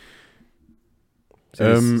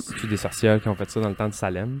 C'est des sorcières qui ont fait ça dans le temps de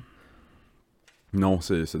Salem. Non,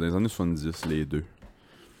 c'est dans les années 70, les deux.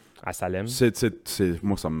 À Salem.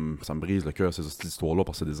 Moi, ça me brise le cœur, cette histoire-là,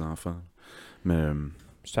 parce que c'est des enfants. Mais...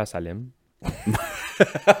 C'est à Salem.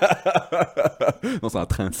 non, c'est en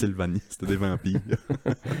Transylvanie, c'était des vampires.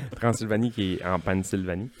 Transylvanie qui est en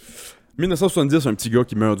Pennsylvanie. 1970, un petit gars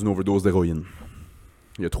qui meurt d'une overdose d'héroïne.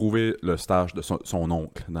 Il a trouvé le stage de son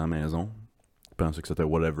oncle dans la maison. Il pensait que c'était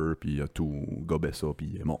whatever, puis il a tout gobé ça,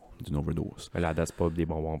 puis il est mort d'une overdose. Là, c'est pas des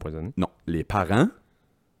bonbons empoisonnés. Non, les parents,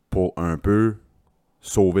 pour un peu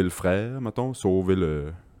sauver le frère, mettons, sauver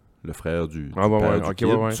le frère du père du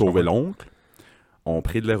kid, sauver l'oncle, ont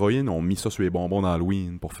pris de l'héroïne, ont mis ça sur les bonbons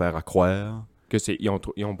d'Halloween pour faire croire que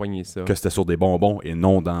ils ont poigné ça. Que c'était sur des bonbons et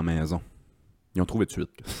non dans la maison. Ils ont trouvé de suite.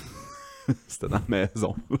 C'était dans la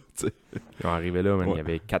maison. T'sais. Ils sont arrivés là, il y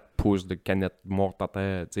avait 4 pouces de canettes mortes à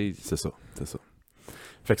terre. T'sais. C'est ça.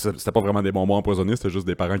 Fait que c'était pas vraiment des bonbons empoisonnés, c'était juste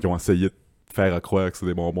des parents qui ont essayé de faire croire que c'est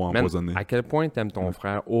des bonbons empoisonnés. À quel point t'aimes ton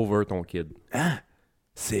frère over ton kid? Hein?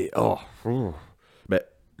 C'est... Oh! Ben,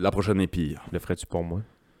 la prochaine est pire. Le ferais-tu pour moi?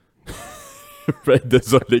 Ben,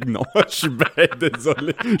 désolé que non. Je suis bien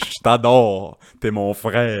désolé. Je t'adore. T'es mon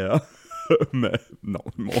frère. Mais non,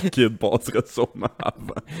 mon kid passerait sûrement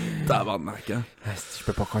avant. Tabarnak, hein? Je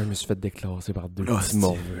peux pas croire que je me suis fait déclasser par 2 petits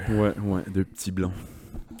morveux. Ouais, 2 petits blonds.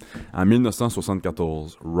 En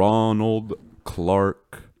 1974, Ronald Clark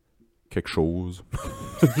quelque chose.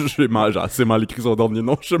 J'ai assez mal écrit son dernier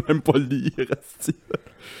nom, je sais même pas le lire.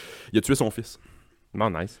 Il a tué son fils. Bon,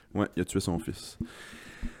 nice. Ouais, il a tué son fils.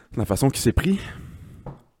 La façon qu'il s'est pris,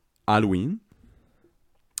 Halloween,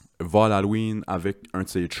 va à l'Halloween avec un de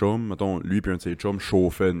ses chums, mettons, lui et un de ses chums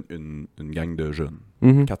chauffaient une gang de jeunes,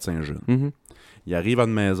 4-5 jeunes. Il arrive à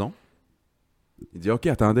une maison, il dit « Ok,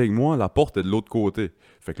 attendez avec moi, la porte est de l'autre côté. »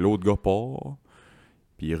 Fait que l'autre gars part,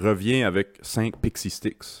 puis il revient avec 5 pixie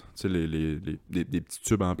sticks, tu sais, des petits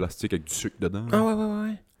tubes en plastique avec du sucre dedans. Ah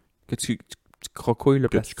ouais. Que tu crocouilles le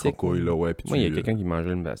plastique. Que tu crocouilles, là, ouais. Moi, il y a quelqu'un qui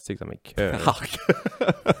mangeait le plastique, ça m'écoeure.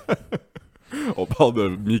 On parle de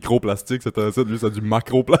microplastique, c'était ça, lui, c'est du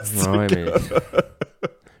macroplastique. Ouais, mais...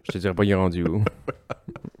 Je te dirais pas, il est rendu où.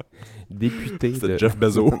 Député c'est Jeff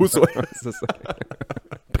Bezos, ouais. C'est ça.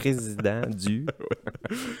 Président du...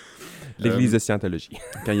 L'Église de Scientologie.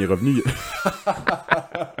 Quand il est revenu...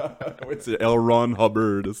 Oui, c'est L. Ron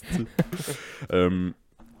Hubbard.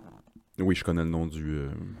 Oui, je connais le nom du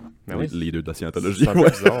leader de la Scientologie. C'est un peu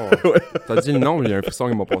bizarre. T'as dit le nom, il y a un frisson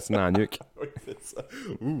qui m'a passé dans la nuque. Oui, c'est ça.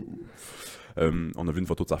 On a vu une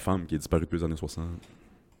photo de sa femme qui est disparue depuis les années 60.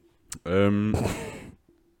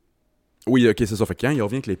 Oui, ok, c'est ça. Fait que quand il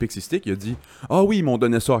revient avec les Pixie Sticks, il a dit « Ah oui, ils m'ont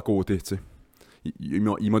donné ça à côté, tu sais.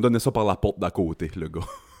 Il m'a donné ça par la porte d'à côté, le gars. »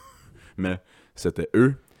 Mais c'était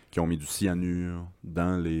eux qui ont mis du cyanure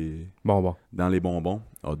dans les bonbons.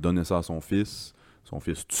 A donné ça à son fils. Son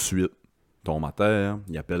fils, tout de suite, tombe à terre.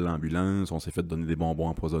 Il appelle l'ambulance. On s'est fait donner des bonbons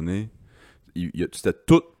empoisonnés. C'était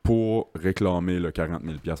tout pour réclamer le 40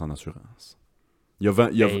 000 $ en assurance. Il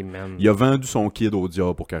a vendu son kid au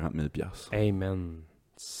diable pour 40 000 $. Hey man,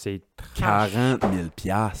 c'est trash. 40 000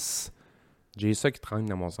 $. J'ai ça qui traîne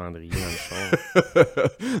dans mon cendrier dans le char.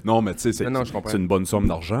 Non, mais tu sais, c'est une bonne somme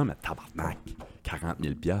d'argent, mais tabarnak, 40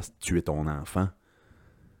 000 $, tuer ton enfant.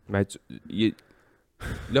 Ben,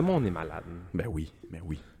 le monde est malade. Ben oui.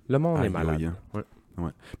 Le monde est malade. Hein.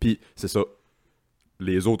 Ouais. Puis, c'est ça.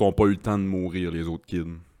 Les autres ont pas eu le temps de mourir, les autres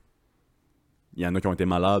kids. Il y en a qui ont été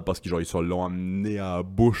malades parce qu'ils se l'ont amené à la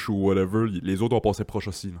bouche ou whatever. Les autres ont passé proche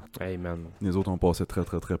aussi. Là. Hey man. Les autres ont passé très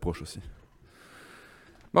très très proche aussi.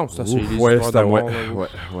 Bon, ça c'est les histoires d'amour.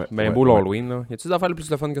 Ben beau l'Halloween, là. Y a-tu des affaires plus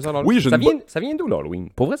de fun que ça, l'Halloween? Oui, ça vient d'où, l'Halloween?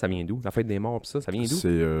 Pour vrai, ça vient d'où? La fête des morts pis ça vient d'où?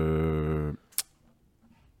 C'est...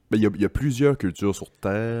 Ben, il y a plusieurs cultures sur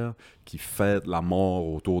Terre qui fêtent la mort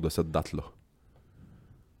autour de cette date-là.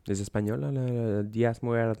 Les Espagnols, là, le Días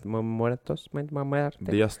Muertos.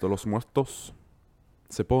 Días de los Muertos.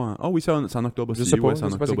 C'est pas un... Ah oui, c'est en octobre aussi. Je sais pas, c'est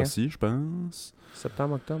en octobre aussi, je pense.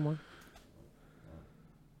 Septembre, octobre, ouais.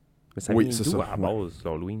 Mais ça oui, vient c'est d'où ça, à la base,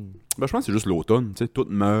 l'Halloween? Ben, je pense que c'est juste l'automne. Tu sais, tout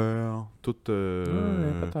meurt, tout... Ouais,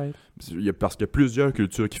 peut-être. Parce qu'il y a plusieurs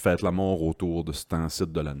cultures qui fêtent la mort autour de ce temps-ci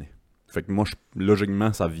de l'année. Fait que moi,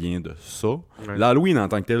 logiquement, ça vient de ça. Ouais. L'Halloween en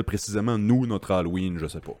tant que tel, précisément, nous, notre Halloween, je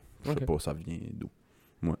sais pas. Je sais pas, ça vient d'où.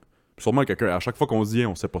 Ouais. Sûrement quelqu'un, à chaque fois qu'on se dit,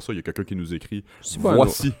 on sait pas ça, il y a quelqu'un qui nous écrit «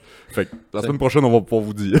 Voici ». Fait que la semaine prochaine, on va pouvoir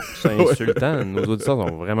vous dire. C'est insultant. Nos auditeurs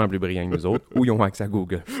sont vraiment plus brillants que nous autres. Ou ils ont accès à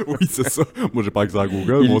Google. Oui, c'est ça. Moi, j'ai pas accès à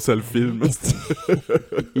Google. Mon seul film.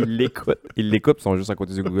 Ils l'écoutent. Ils sont juste à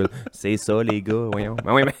côté de Google. C'est ça, les gars. Voyons.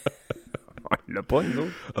 Ben oui, mais... Il l'a pas, nous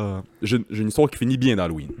autres. J'ai une histoire qui finit bien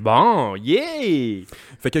d'Halloween. Bon, yeah!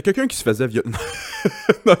 Fait qu'il y a quelqu'un qui se faisait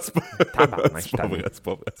non, c'est pas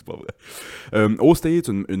vrai. Au States,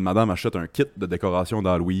 une madame achète un kit de décoration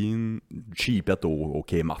d'Halloween cheapette au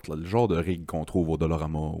Kmart, là, le genre de rig qu'on trouve au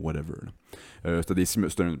Dollarama ou whatever. C'était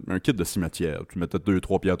un kit de cimetière. Tu mettais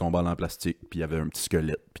 2-3 pierres tombales en plastique, puis il y avait un petit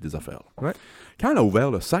squelette, puis des affaires. Ouais. Quand elle a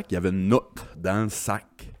ouvert le sac, il y avait une note dans le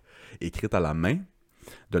sac, écrite à la main,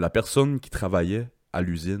 de la personne qui travaillait à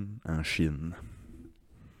l'usine en Chine.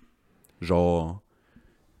 Genre,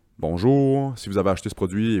 bonjour, si vous avez acheté ce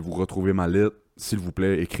produit et vous retrouvez ma lettre, s'il vous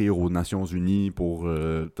plaît, écrire aux Nations Unies pour,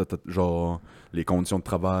 genre, les conditions de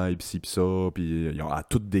travail, pis ci, pis ça, puis ils ont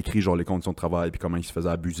tout décrit, genre, les conditions de travail, puis comment ils se faisaient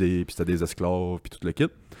abuser, puis c'était des esclaves, puis tout le kit.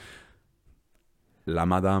 La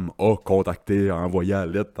madame a contacté, a envoyé la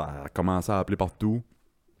lettre, a commencé à appeler partout.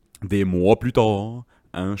 Des mois plus tard,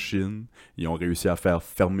 en Chine, ils ont réussi à faire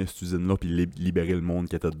fermer cette usine-là puis libérer le monde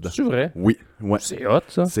qui était dedans. C'est vrai? Oui, ouais. C'est hot,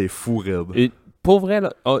 ça. C'est fou, raide. Et pour vrai,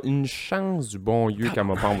 là, une chance du bon Dieu qu'elle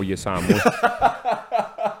m'a pas envoyé ça à moi.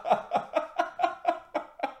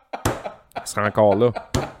 Elle serait encore là.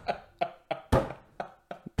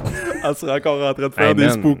 Elle serait encore en train de faire des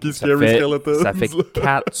spooky scary skeletons. Ça fait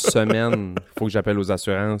 4 semaines. Faut que j'appelle aux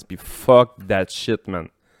assurances puis fuck that shit, man.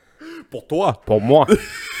 Pour toi? Pour moi.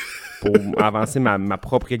 Pour avancer ma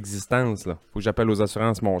propre existence, là. Faut que j'appelle aux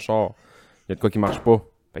assurances mon char. Il y a de quoi qui marche pas.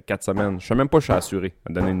 Ça fait 4 semaines. Je sais même pas si je suis assuré. Ça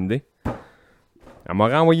me donne une idée. Elle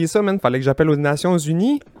m'aurait envoyé ça, man. Fallait que j'appelle aux Nations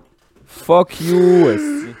Unies. Fuck you,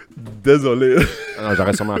 esti. Désolé. Non,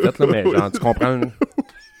 j'aurais sûrement fait, là, mais genre, tu comprends.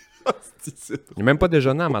 Il a même pas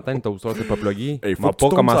déjeuné à matin, le toaster, c'est pas plugué. Hey, il m'a pas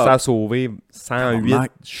commencé à sauver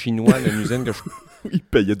 108 Chinois d'une usine que je... Il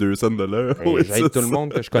payait 2 cents de l'heure. Hey, j'aide tout le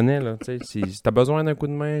monde que je connais, là. Si t'as besoin d'un coup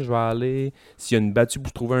de main, je vais aller. S'il y a une battue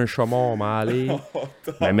pour trouver un chat mort, on va aller.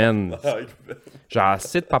 Mais man, j'ai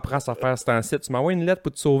assez de paperasse à faire, c'est un site. Tu m'envoies une lettre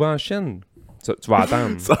pour te sauver en Chine. Tu vas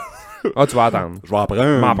attendre. Ah, tu vas attendre. Je vais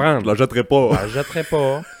apprendre. M'en prendre. Je la jetterai pas. Je la jetterai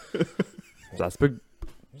pas. Ça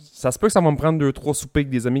se peut que ça va me prendre 2-3 soupers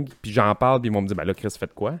avec des amis, puis j'en parle, puis ils vont me dire, ben là, Chris,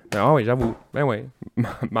 faites quoi? Ah oui, j'avoue. Ben ouais.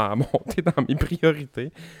 M'a monté dans mes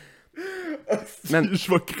priorités. Man,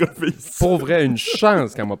 je vais crever ici. Pour vrai, une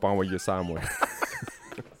chance qu'elle m'a pas envoyé ça à moi.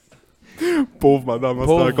 Pauvre madame, elle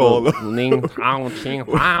serait encore là. Ning, hao, ching,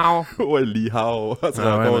 hao. Ouais, Li Hao. Elle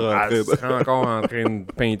serait encore en train de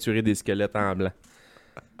peinturer des squelettes en blanc.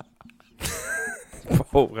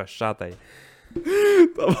 Pauvre chatte, hey.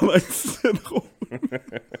 C'est drôle.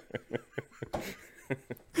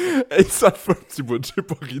 Hey, ça fait un petit bout, j'ai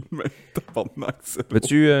pas ri de même.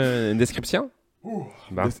 Veux-tu une description? Bon.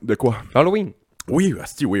 De quoi? Halloween. Oui,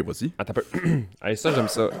 asti, oui, vas-y. Attends un peu. Hey, ça, j'aime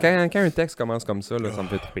ça. Quand un texte commence comme ça, là, ça me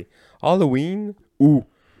fait triper. Halloween ou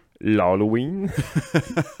l'Halloween.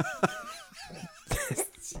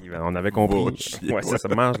 On avait compris. Ouais, ça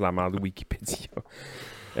mange la merde de Wikipédia.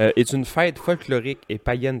 Est une fête folklorique et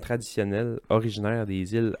païenne traditionnelle originaire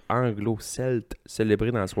des îles anglo-celtes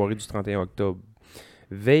célébrée dans la soirée du 31 octobre.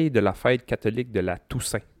 Veille de la fête catholique de la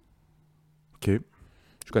Toussaint. OK.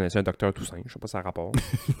 Je connaissais un docteur Toussaint, je sais pas si ça a rapport.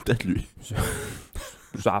 Peut-être lui. C'est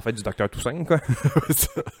la fête du docteur Toussaint, quoi.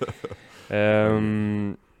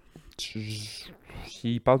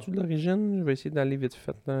 S'il parle-tu de l'origine, je vais essayer d'aller vite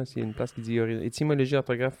fait. S'il y a une place qui dit étymologie,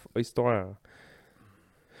 orthographe, histoire.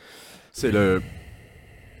 C'est le...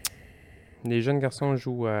 Les jeunes garçons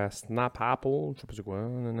jouent à Snap Apple, je sais pas c'est quoi.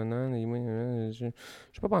 Je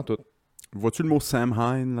sais pas pantoute. Vois-tu le mot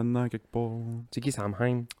Samhain là-dedans, quelque part? C'est qui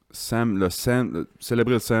Samhain?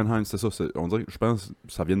 Célébrer le Samhain, c'est ça. On dirait que je pense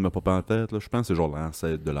ça vient de me popper en tête. Là. Je pense que c'est genre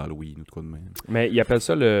l'ancêtre de l'Halloween ou de quoi de même. Mais ils appellent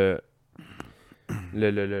ça le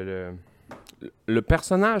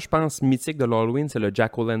personnage, je pense, mythique de l'Halloween, c'est le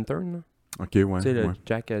Jack-o'-lantern. Là. Ok, ouais. Tu sais, le ouais.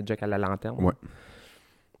 Jack à la lanterne. Ouais.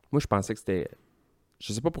 Moi, je pensais que c'était...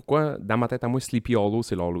 Je sais pas pourquoi, dans ma tête à moi, Sleepy Hollow,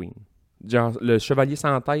 c'est l'Halloween. Genre, le chevalier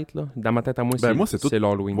sans tête, là, dans ma tête à moi, c'est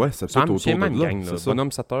l'Halloween. Ouais, c'est tout autour c'est la même de là. gang, là.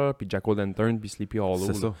 Bonhomme 7 heures, puis Jack-o'-lantern, puis Sleepy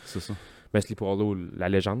Hollow. C'est ça. Ben, Sleepy Hollow, la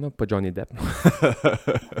légende, là, pas Johnny Depp.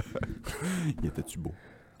 Il était-tu beau?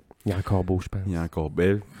 Il est encore beau, je pense. Il est encore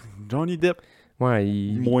belle. Johnny Depp. Ouais,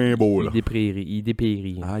 il... Moins beau, là. Il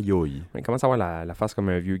dépérit. Aïe, aïe. Il commence à avoir la face comme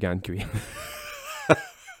un vieux gant de cuir.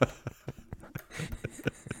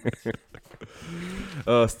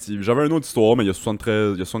 Ah, Steve. J'avais une autre histoire, mais il y a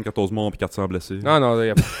 74 morts et 400 blessés. Non, il y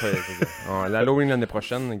a pas... L'Halloween l'année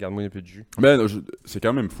prochaine, garde-moi un peu de jus. Mais c'est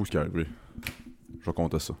quand même fou ce qui est arrivé. Je vais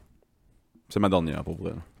compter ça. C'est ma dernière, pour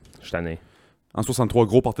vrai. Je suis tanné. En 63,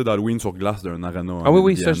 gros party d'Halloween sur glace d'un arena. Ah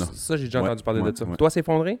oui, ça j'ai déjà entendu parler de ça. Ouais. Toi, c'est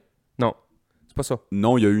effondré? Non, c'est pas ça.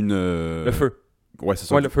 Non, il y a eu une... Le feu. Ouais, c'est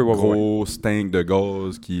ça. Ouais, le feu, gros stank de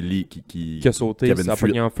gaz qui a sauté, qui ça a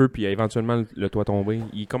pogné en feu, puis éventuellement le toit tombé.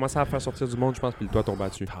 Il commençait à faire sortir du monde, je pense, puis le toit tombait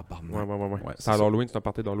dessus. Ouais. C'est à l'Halloween, c'est un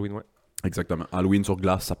party d'Halloween, ouais. Exactement. Halloween sur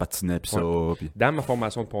glace, ça patinait, puis ça. Puis... Dans ma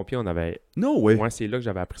formation de pompier, on avait... Non, ouais. Ouais, c'est là que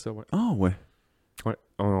j'avais appris ça, ouais. Ah, ouais. Ouais.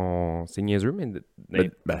 C'est niaiseux, mais... que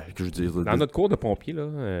je veux dire... Dans notre cours de pompier,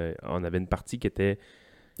 là, on avait une partie qui était...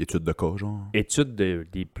 Études de cas, genre. Études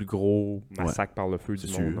des plus gros massacres par le feu du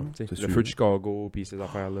monde. Le feu de Chicago, puis ces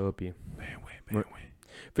affaires-là. Puis... Ben oui.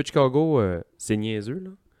 Feu de Chicago, c'est niaiseux, là.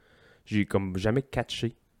 J'ai comme jamais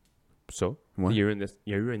catché ça. Ouais. Il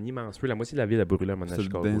y a eu un immense feu. La moitié de la ville a brûlé à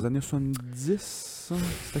Chicago. Dans les années 70, ça?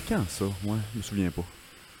 C'était quand, ça? Ouais, je me souviens pas.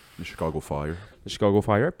 Le Chicago Fire. Le Chicago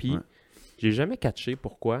Fire, puis Ouais. j'ai jamais catché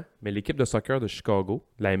pourquoi, mais l'équipe de soccer de Chicago,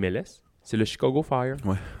 la MLS, c'est le Chicago Fire.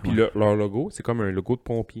 Ouais. Puis leur logo, c'est comme un logo de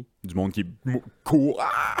pompier. Du monde qui court.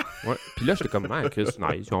 Ouais. Puis là, j'étais comme, man, Chris,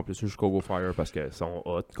 nice. Ils ont en plus le Chicago Fire parce qu'ils sont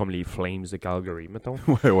hot, comme les Flames de Calgary, mettons.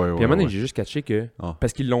 Ouais. Puis à un moment donné, ouais. j'ai juste catché que, Ah.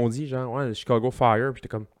 parce qu'ils l'ont dit, genre, ouais, le Chicago Fire, puis j'étais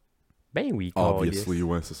comme, ben oui, Obviously,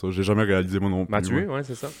 ouais, c'est ça. J'ai jamais réalisé moi non plus. Mathieu, ouais. ouais,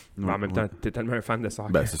 c'est ça. Ouais, Mais en même temps, t'es tellement un fan de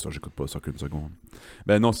soccer. Ben, c'est ça, j'écoute pas ça qu'une seconde.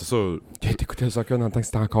 Ben non, c'est ça. T'écoutais le soccer dans le temps que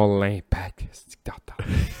c'était encore l'Impact. C'est que t'entends.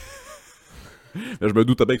 Ben, je me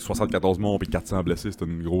doutais bien que 74 morts et 400 blessés, c'était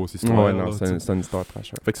une grosse histoire. Ouais, non, là, c'est une histoire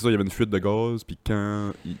trash. Fait que c'est ça, il y avait une fuite de gaz, puis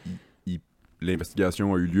quand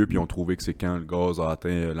l'investigation a eu lieu, puis ils ont trouvé que c'est quand le gaz a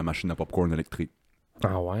atteint la machine à popcorn électrique.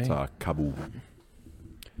 Ah ouais? Ça a kaboom.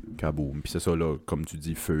 Kaboom. Puis c'est ça, là, comme tu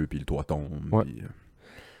dis, feu, puis le toit tombe. Ouais. Puis,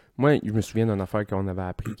 Moi, je me souviens d'une affaire qu'on avait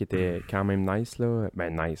appris qui était quand même nice, là.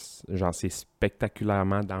 Ben, nice. Genre, c'est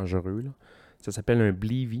spectaculairement dangereux, là. Ça s'appelle un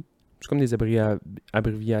BLEVE. C'est comme des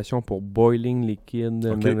abréviations pour Boiling Liquid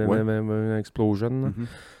Explosion, là. Mhm.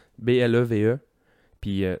 BLEVE.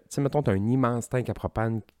 Puis, tu sais, mettons, t'as un immense tank à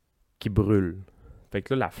propane qui brûle. Fait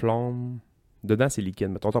que là, la flamme... Dedans, c'est liquide.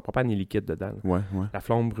 Mettons, ton propane est liquide dedans. Là. Ouais. La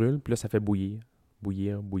flamme brûle, puis là, ça fait bouillir.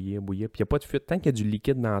 Bouillir. Puis il n'y a pas de fuite. Tant qu'il y a du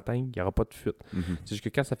liquide dans le tank, il n'y aura pas de fuite. Mhm. C'est juste que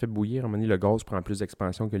quand ça fait bouillir, à un moment donné, le gaz prend plus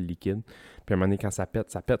d'expansion que le liquide. Puis à un moment donné, quand ça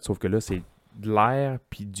pète. Sauf que là, c'est de l'air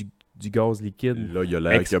puis du gaz liquide Là, il y a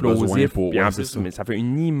l'air qu'il y a explosif. besoin pour... Puis en Ouais, c'est plus, ça. mais ça fait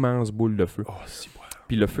une immense boule de feu. Oh, si, voilà.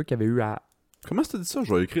 Puis le feu qu'il y avait eu à Comment tu dit ça?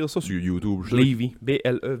 Je vais écrire ça sur YouTube. Levy,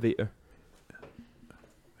 B-L-E-V-E.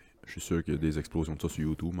 Je suis sûr qu'il y a des explosions de ça sur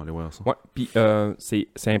YouTube, allez voir ça. Ouais, puis c'est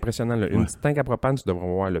impressionnant. Là. Une petite tank à propane, tu devrais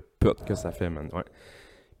voir le put que ça fait, man. Ouais.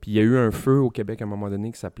 Puis il y a eu un feu au Québec à un moment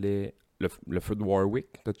donné qui s'appelait le feu de Warwick.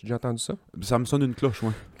 T'as-tu déjà entendu ça? Ça me sonne une cloche,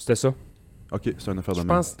 ouais. C'était ça. Ok, c'est une affaire de Je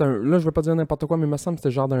même. pense que c'était là, je veux pas dire n'importe quoi, mais il me semble que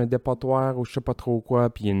c'était genre d'un dépotoir ou je sais pas trop quoi.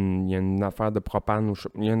 Puis il y a une affaire de propane ou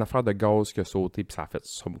il y a une affaire de gaz qui a sauté. Puis ça a fait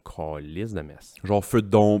ça me calisse de messe. Genre feu de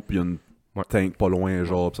dompe, puis il y a une Ouais. tank pas loin,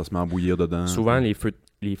 genre, puis ça se met à bouillir dedans. Souvent, les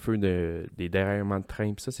feux des déraillements de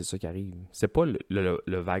train, puis ça, c'est ça qui arrive. C'est pas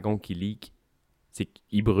le wagon qui leak. C'est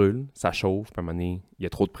qu'il brûle, ça chauffe, puis à un moment donné, il y a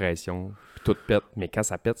trop de pression, puis tout pète. Mais quand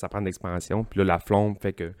ça pète, ça prend de l'expansion. Puis là, la flamme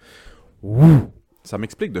fait que... Ouh! Ça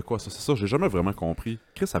m'explique de quoi ça? C'est ça, j'ai jamais vraiment compris.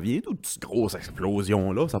 Chris, ça vient d'où cette grosse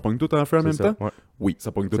explosion-là? Ça pogne tout en feu en même temps? Ouais. Oui,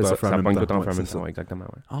 ça pogne tout C'est en ça, feu en ça même pogne temps. tout en Ouais, feu en même c'est temps, ça. exactement.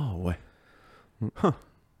 Ouais. Ah ouais.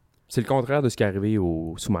 C'est le contraire de ce qui est arrivé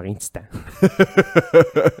au sous-marin Titan.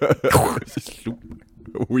 C'est flou.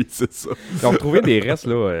 Oui, c'est ça. Ils ont retrouvé des restes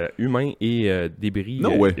là, humains et débris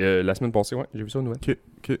No way. la semaine passée. Ouais, j'ai vu ça aux nouvelles.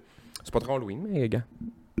 Ok. C'est pas trop Halloween, mais gars,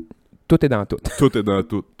 tout est dans tout. Tout est dans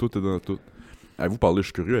tout. Tout est dans tout. Avez-vous parlé, je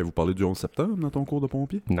suis curieux, avez-vous parlé du 11 septembre dans ton cours de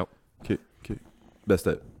pompier? Non. Ok. Ben,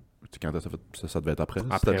 c'était... Quand ça devait être après.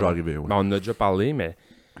 Après, C'était déjà ouais. arrivé, ouais. Ben, on en a déjà parlé, mais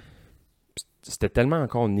c'était tellement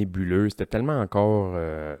encore nébuleux, c'était tellement encore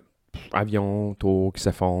avion, tour qui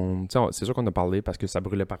s'effondre. Tu sais, c'est sûr qu'on a parlé parce que ça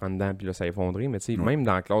brûlait par en dedans, puis là, ça a effondré, mais tu sais, Ouais. même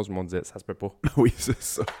dans la classe, le monde disait, ça se peut pas. Oui, c'est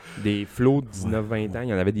ça. Des flots de 19-20 ans, il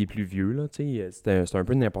y en avait des plus vieux, là, tu sais, c'était un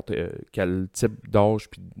peu n'importe quel type d'âge,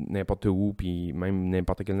 puis n'importe où, puis même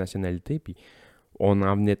n'importe quelle nationalité, puis on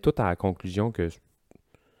en venait tout à la conclusion que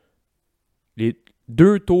les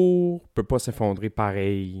 2 tours peuvent pas s'effondrer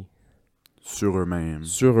pareil, Sur eux-mêmes.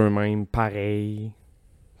 sur eux-mêmes, pareil.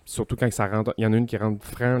 Surtout quand ça rentre, il y en a une qui rentre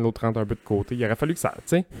franc, l'autre rentre un peu de côté. Il aurait fallu que ça, tu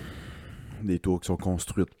sais. Des tours qui sont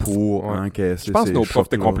construites pour Ouais. encaisser Je pense que ces nos profs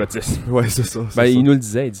étaient chocs-là. complotistes. Ouais, c'est ça. Ben, ils nous le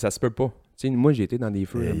disaient, ils disaient, ça se peut pas. Tu sais, moi, j'ai été dans des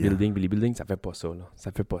feux, Hey, building, puis les buildings, ça fait pas ça, là.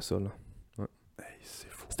 Ça fait pas ça, là. Hey, c'est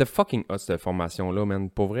fou. C'était fucking hot, cette formation-là, man.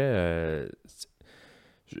 Pour vrai,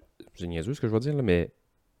 c'est niaiseux ce que je veux dire, là, mais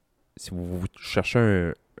si vous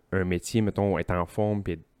cherchez un métier, mettons, être en forme,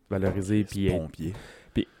 puis être valorisé, puis être... Pompier.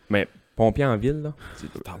 Mais pompier en ville, là,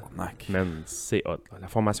 Tabarnak. man, c'est hot. Là. La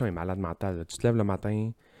formation est malade mentale. Là. Tu te lèves le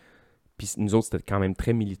matin, puis nous autres, c'était quand même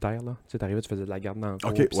très militaire, là. Tu sais, t'arrivais, tu faisais de la garde dans le cours,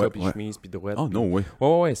 Ok, puis ça, ouais, puis ouais. chemise, puis droite. Oh non, oui.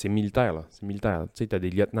 Ouais, c'est militaire, là. C'est militaire. Tu sais, t'as des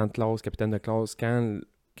lieutenants de classe, capitaines de classe. Quand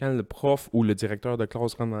le prof ou le directeur de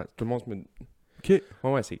classe rentre dans... Tout le monde se met... Ok.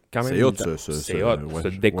 Ouais, c'est quand même C'est hot, militaire. ça, C'est hot, ouais, ce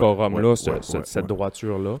ouais, décorum-là, ouais, cette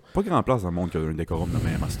droiture-là. Pas grand place dans le monde qui a un décorum de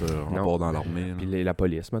même master en Non. part dans l'armée. là. Puis la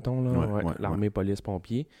police, mettons, là. Ouais, ouais, l'armée, police,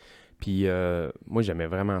 pompiers. Puis moi, j'aimais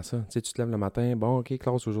vraiment ça. Tu sais, tu te lèves le matin, bon, OK,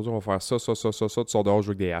 classe, aujourd'hui, on va faire ça, tu sors dehors,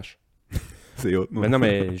 jouer avec des haches. C'est hot. Mais non,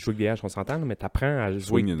 mais jouer avec des haches, on s'entend, là, mais t'apprends à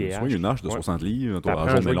jouer avec des haches. Soigne une hache de Ouais. 60 livres, T'apprends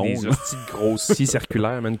la à journée jouer avec des longue. hosties de grosses scies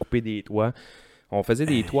circulaires, même couper des toits. On faisait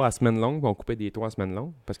des toits à semaine longue, puis on coupait des toits à semaine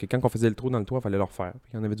longue. Parce que quand on faisait le trou dans le toit, il fallait le refaire.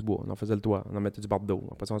 Puis il y en avait du bois. On en faisait le toit, on en mettait du barde d'eau.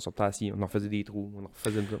 Après ça, on sortait assis, on en faisait des trous, on en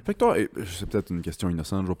refaisait le toit. Fait que toi, c'est peut-être une question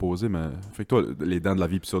innocente que je vais poser, mais fait que toi, les dents de la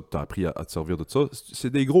vie, pis ça, t'as appris à te servir de ça. C'est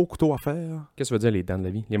des gros couteaux à faire? Qu'est-ce que ça veut dire les dents de la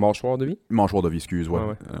vie? Les mâchoires de vie? Mâchoire de vie, excuse, ouais.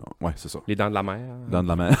 Ouais. C'est ça. Les dents de la mer? Dents de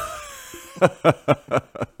la mer.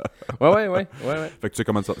 Ouais. Fait que tu sais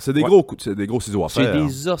comment ça. C'est des gros ciseaux à C'est faire.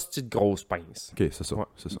 des hosties de grosses pinces. Ok, c'est ça. Ouais.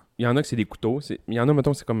 C'est ça. Il y en a que c'est des couteaux. Il y en a,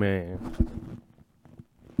 mettons, c'est comme un...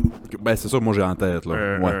 Ben, c'est ça que moi j'ai en tête,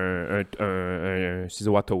 là. Un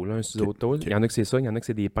ciseau à tôle, un ciseau à tôle. Il y en a que c'est ça, il y en a que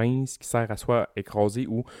c'est des pinces qui servent à soit écraser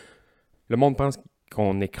ou... Le monde pense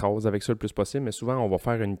qu'on écrase avec ça le plus possible, mais souvent, on va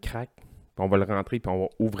faire une craque, puis on va le rentrer, puis on va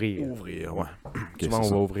ouvrir. Ouvrir, ouais. Souvent, on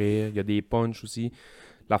va ouvrir. Il y a des punches aussi.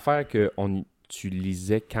 L'affaire qu'on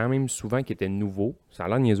utilisait quand même souvent, qui était nouveau, ça a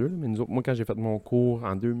l'air niaiseux, mais nous autres, moi, quand j'ai fait mon cours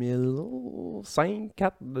en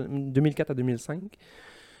 2004 à 2005,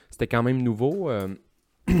 c'était quand même nouveau.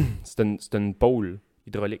 C'était une pôle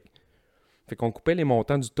hydraulique. Fait qu'on coupait les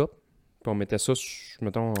montants du top, puis on mettait ça,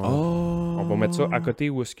 mettons, on va mettre ça à côté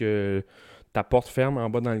où est-ce que ta porte ferme en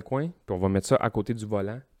bas dans le coin, puis on va mettre ça à côté du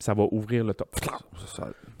volant, puis ça va ouvrir le top.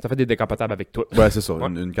 Ça fait des décapotables avec tout. Ouais, c'est ça, Ouais.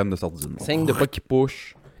 une canne de sardines. 5 de pas qui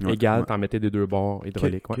push, égal, t'en mettais des deux bords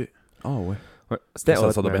hydrauliques. Ok. Ouais. Ah ouais. Ouais. C'était Ça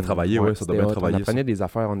hot, doit bien man. travailler, ouais, ça doit c'était bien hot. travailler, On apprenait des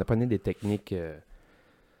affaires, on apprenait des techniques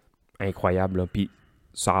incroyables. Là. Puis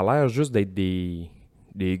ça a l'air juste d'être des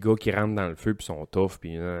gars qui rentrent dans le feu puis sont tough,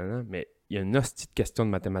 puis mais il y a une hostie de question de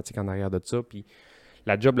mathématiques en arrière de ça. Puis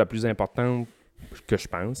la job la plus importante que je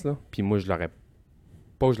pense, là, puis moi je l'aurais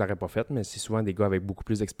pas faite, mais c'est souvent des gars avec beaucoup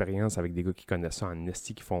plus d'expérience, avec des gars qui connaissent ça en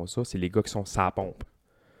esti qui font ça, c'est les gars qui sont sa pompe.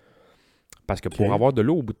 Parce que pour avoir de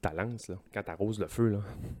l'eau au bout de ta lance, là, quand tu arroses le feu, là,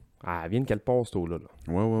 elle vient de quelle part cette eau-là?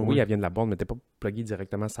 Là? Ouais. Oui, elle vient de la borne, mais t'es pas plugué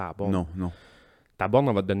directement sur la borne. Non. Ta borne,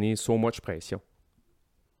 on va te donner so much pression.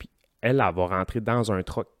 Puis elle va rentrer dans un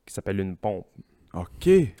truck qui s'appelle une pompe. Ok.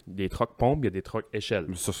 Des trucks pompes, il y a des trucks échelles.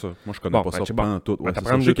 Ça. Moi, je connais pas ça. Pas en tout. Ouais, t'as c'est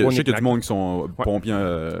ça. Je sais qu'il y a du monde qui sont pompiers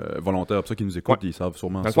volontaires, pour ça qui nous écoutent, ils savent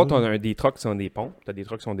sûrement dans ça. le fond, t'as des trucks qui sont des pompes, t'as des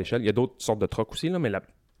trucks qui sont d'échelles. Il y a d'autres sortes de trucks aussi, là, mais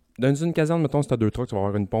dans une caserne, mettons, si t'as deux trucks, tu vas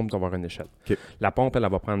avoir une pompe, tu vas avoir une échelle. Okay. La pompe, elle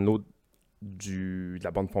va prendre l'eau de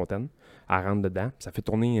la bonne fontaine, elle rentre dedans, puis ça fait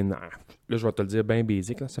tourner une... Là, je vais te le dire bien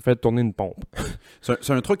basic, là, ça fait tourner une pompe.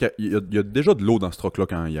 C'est un truc, il y a déjà de l'eau dans ce truck-là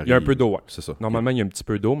quand il arrive. Il y a un peu d'eau, ouais. C'est ça. Normalement, il y a un petit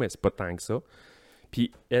peu d'eau, mais c'est pas tant que ça.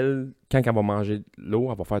 Puis elle, quand elle va manger l'eau,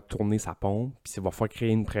 elle va faire tourner sa pompe, puis ça va faire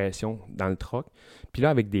créer une pression dans le truck. Puis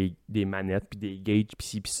là, avec des manettes, puis des gauges, puis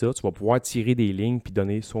ci, puis ça, tu vas pouvoir tirer des lignes, puis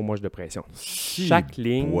donner so much de pression. Chaque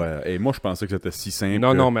ligne... Ouais, et moi, je pensais que c'était si simple.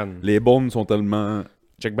 Non, man. Les bombes sont tellement...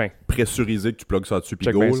 Check bien. Pressurisé que tu plugues ça dessus puis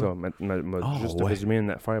Check go. bien Là. ça. Juste te résumer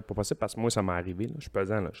une affaire pas possible parce que moi, ça m'est arrivé. Là. Je suis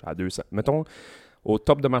pesant, là, je suis à 200. Mettons, au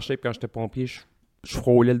top de ma shape, quand j'étais pompier, je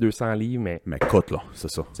frôlais le 200 livres, mais... Mais cote, là,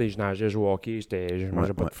 c'est ça. Tu sais, je nageais, je jouais au hockey, je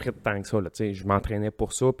mangeais pas de frites tant que ça. Là, je m'entraînais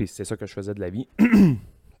pour ça, puis c'est ça que je faisais de la vie.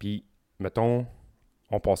 Puis, mettons,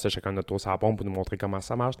 on passait chacun notre tour sur la pompe pour nous montrer comment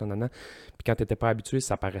ça marche. Puis quand t'étais pas habitué,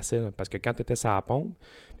 ça paraissait. Là, parce que quand t'étais sur la pompe,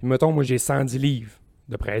 puis mettons, moi, j'ai 110 livres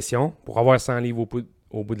de pression pour avoir 100 livres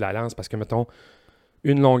au bout de la lance, parce que, mettons,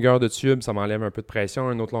 une longueur de tube, ça m'enlève un peu de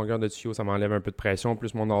pression, une autre longueur de tuyau, ça m'enlève un peu de pression,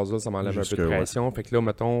 plus mon nozzle, ça m'enlève un peu de pression. Ouais. Fait que là,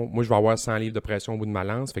 mettons, moi, je vais avoir 100 livres de pression au bout de ma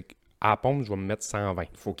lance, fait qu'à la pompe, je vais me mettre 120.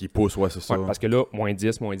 Faut qu'il pousse, ouais, c'est ça. Parce que là, moins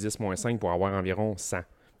 10, moins 5 pour avoir environ 100.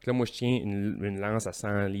 Puis là, moi, je tiens une lance à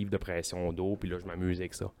 100 livres de pression d'eau, puis là, je m'amuse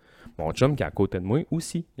avec ça. Mon chum qui est à côté de moi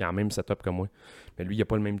aussi, il a le même setup que moi. Mais lui, il n'a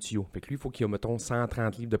pas le même tuyau. Fait que lui, il faut qu'il ait, mettons,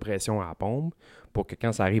 130 livres de pression à la pompe pour que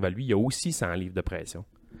quand ça arrive à lui, il a aussi 100 livres de pression.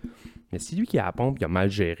 Mais si lui qui est à la pompe, il a mal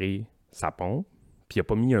géré sa pompe, puis il n'a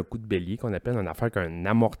pas mis un coup de bélier qu'on appelle une affaire qu'un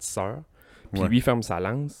amortisseur, puis lui ferme sa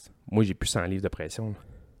lance, moi, j'ai plus 100 livres de pression.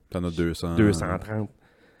 T'en as 200. 230.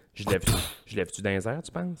 Je lève-tu dans les airs,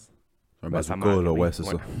 tu penses? Un bazooka, là, ouais, c'est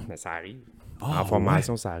ça. Mais ça arrive. En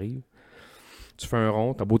formation, ça arrive. Tu fais un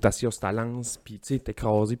rond, t'as beau t'asseoir sur ta lance, puis tu sais, t'es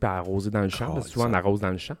écrasé puis arrosé dans le champ. Parce que souvent, on arrose dans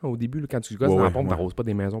le champ. Au début, là, quand tu gosses dans la pompe, t'arroses pas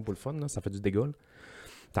des maisons pour le fun, là, ça fait du dégât.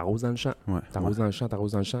 T'arroses dans le champ. T'arroses dans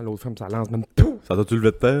le champ, l'autre ferme sa lance, même tout. Ça doit-tu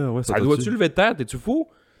lever de terre? Ouais, ça doit-tu lever de terre? T'es-tu fou?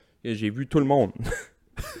 Et j'ai vu tout le monde.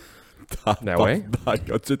 Ben ouais.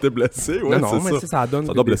 As-tu été blessé? Ouais, non, mais ça donne.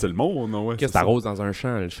 Ça doit blesser le monde, non? Ouais, qu'est-ce que t'arroses dans un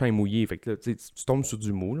champ? Le champ est mouillé. Fait que là, tu tombes sur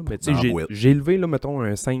du mou. Là. Mais tu sais, j'ai levé, là, mettons,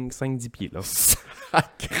 un 5-10 pieds. Là.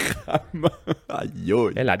 Sacrament! Aïe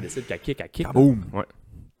aïe! Elle décide qu'elle kick. Boum! Ouais.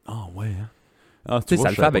 Ah ouais, hein? Ah, tu sais, ça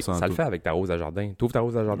le fait avec ta rose à jardin. Tu ouvres ta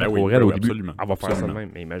rose à jardin pour elle au début. Absolument. Elle va faire ça de même.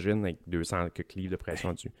 Mais imagine avec 200 livres de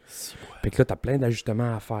pression dessus. Fait que là, t'as plein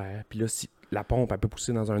d'ajustements à faire. Puis là, si la pompe, elle peut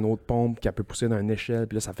pousser dans une autre pompe, qui elle peut pousser dans une échelle.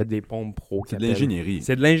 Puis là, ça fait des pompes pro. C'est de l'ingénierie.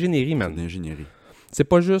 C'est de l'ingénierie, man. C'est de l'ingénierie. C'est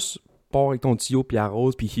pas juste pars avec ton tuyau puis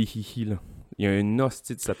arrose puis hi, là. Il y a une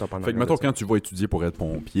hostie de setup en Fait que mettons, quand tu vas étudier pour être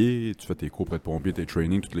pompier, tu fais tes cours pour être pompier, tes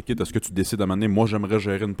trainings, tout le kit, est-ce que tu décides à un moment donné, moi j'aimerais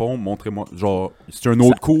gérer une pompe, montrez-moi, genre, c'est-tu un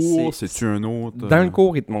autre cours, c'est-tu un autre... Dans le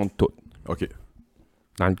cours, ils te montrent tout. OK.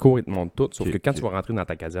 Dans le cours, ils te montrent tout, sauf que quand tu vas rentrer dans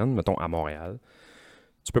ta caserne, mettons à Montréal,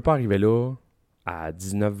 tu peux pas arriver là à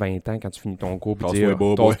 19-20 ans quand tu finis ton cours puis dire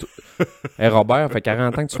hey Robert, fait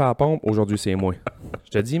 40 ans que tu fais la pompe, aujourd'hui c'est moi.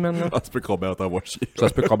 Je te dis maintenant. Ah, tu peux que Robert t'envoie chier. Ça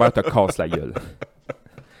se peut que Robert te casse la gueule.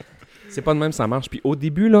 C'est pas de même, ça marche. Puis au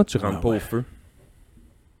début, là, tu rentres pas au feu.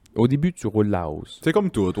 Au début, tu roules la hausse. C'est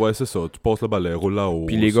comme tout, ouais, c'est ça. Tu passes le balai, roule la hausse.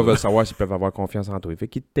 Puis les gars veulent savoir s'ils peuvent avoir confiance en toi. Fait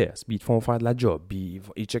qu'ils te testent, puis ils te font faire de la job, puis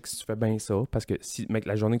ils checkent si tu fais bien ça. Parce que si, mec,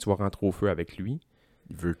 la journée que tu vas rentrer au feu avec lui,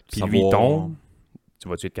 il veut puis savoir... lui tombe, tu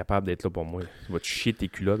vas-tu être capable d'être là pour moi? Tu vas-tu chier tes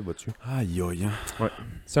culottes, vas-tu? Aïe, aïe, hein. Ouais.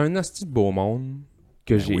 C'est un hostie de beau monde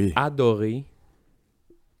que j'ai adoré.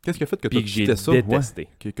 Qu'est-ce qui a fait que tu as quitté ça? Détesté.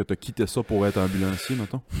 Ouais. Que tu as quitté ça pour être ambulancier,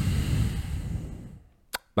 mettons?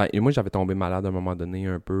 Ben, et moi, j'avais tombé malade à un moment donné,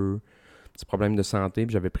 un peu. Petit problème de santé,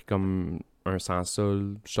 puis j'avais pris comme un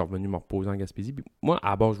sans-sol. Je suis revenu me reposer en Gaspésie. Puis moi,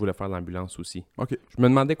 à bord, je voulais faire de l'ambulance aussi. OK. Je me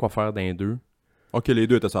demandais quoi faire d'un deux. OK, les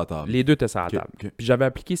deux étaient sur la table. Les deux étaient sur la table. Okay. Puis j'avais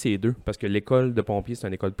appliqué ces deux, parce que l'école de pompiers, c'est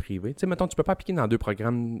une école privée. Tu sais, mettons, tu peux pas appliquer dans deux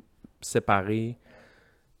programmes séparés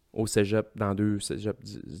au cégep, dans deux cégeps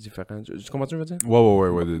différents. Tu comprends ce que je veux dire?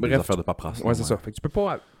 Ouais. Des affaires de paperasse. Ouais, c'est ça. Fait que tu peux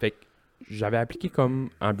pas... Fait que j'avais appliqué comme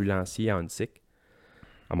ambulancier à UNSIC,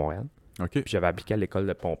 à Montréal. OK. Puis j'avais appliqué à l'école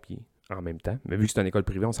de pompiers en même temps. Mais vu que c'était une école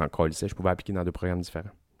privée, on s'en calissait. Je pouvais appliquer dans deux programmes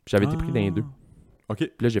différents. Puis j'avais été pris dans les deux. OK.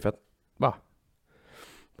 Puis là, j'ai fait...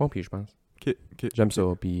 pompier, je pense. OK. J'aime ça,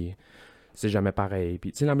 puis c'est jamais pareil.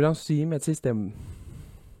 Puis tu sais, l'ambulance aussi, mais tu sais, c'était...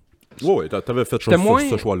 Ouais, t'avais fait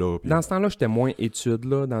ce choix-là. Puis... Dans ce temps-là, j'étais moins études,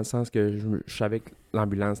 là, dans le sens que je savais que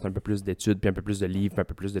l'ambulance, c'était un peu plus d'études, puis un peu plus de livres, puis un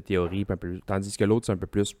peu plus de théorie, puis tandis que l'autre, c'est un peu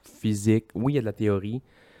plus physique. Oui, il y a de la théorie,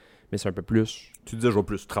 mais c'est un peu plus... Tu disais, je vais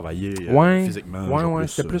plus travailler physiquement. Ouais,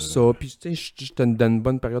 c'était plus ça. Puis tu sais, j'étais dans une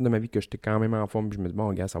bonne période de ma vie que j'étais quand même en forme, puis je me dis,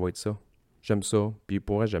 bon, gars, ça va être ça. J'aime ça. Puis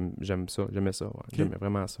pour vrai, j'aime ça. J'aimais ça. Ouais. Okay. J'aimais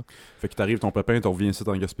vraiment ça. Fait que t'arrives ton pépin, tu reviens ici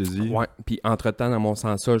en Gaspésie. Ouais. Puis entre-temps, dans mon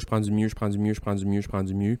sans-sol, je prends du mieux.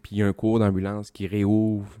 Puis il y a un cours d'ambulance qui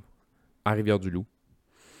réouvre à Rivière-du-Loup.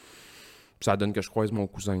 Puis ça donne que je croise mon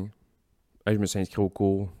cousin. Je me suis inscrit au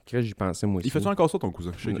cours. Qu'est-ce que j'y pensais, moi aussi. Il fait-tu encore ça, ton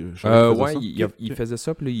cousin? Ouais, il faisait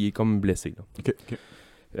ça, puis là, il est comme blessé. Là. OK.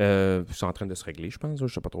 Ils sont en train de se régler, je pense. Je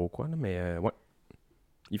sais pas trop quoi, là, mais ouais.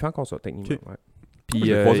 Il fait encore ça, techniquement. Okay. Ouais. Puis,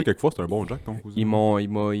 j'ai croisé quelques fois, c'était un bon Jack, ton cousin.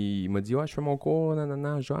 Il m'a dit, ouais, je fais mon cours,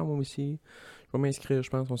 nanana. Je dis, moi aussi. Je vais m'inscrire, je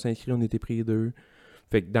pense. On s'est inscrit, on était pris deux.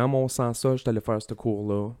 Fait que dans mon sens, j'étais allé faire ce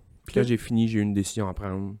cours-là. Puis quand j'ai fini, j'ai eu une décision à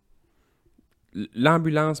prendre.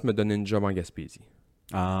 L'ambulance me donnait une job en Gaspésie.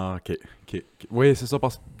 Ah, OK. Oui, c'est ça,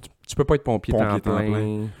 parce que tu peux pas être pompier temps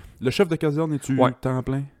plein. Le chef de caserne, es-tu temps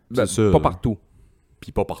plein? Ben, pas partout.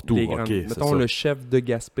 Puis pas partout, OK, mettons, le chef de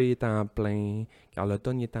Gaspé est en plein.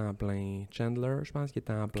 Carleton, il est en plein. Chandler, je pense qu'il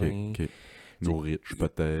est en plein. OK. Norwich,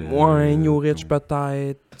 peut-être. Ouais, Norwich,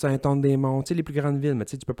 peut-être. Saint-Anne-des-Monts. Tu sais, les plus grandes villes. Mais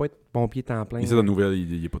tu sais, tu peux pas être pompier temps plein. Ici, dans la nouvelle,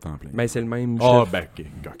 il est pas temps plein. Ben, c'est le même chef. Ah, ben, OK.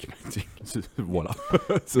 Voilà.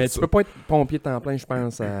 Mais tu peux pas être pompier temps plein, je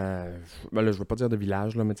pense, à... Ben là, je veux pas dire de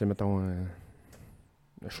village, là, mais tu sais, mettons...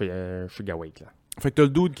 Je suis Gawake, là. Fait que t'as le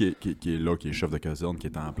dude qui est là, qui est chef de caserne, qui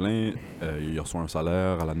est en plein. Il reçoit un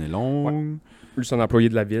salaire à l'année longue. Ouais. Lui, c'est un employé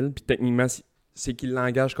de la ville. Puis techniquement, c'est qu'il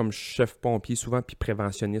l'engage comme chef pompier souvent, puis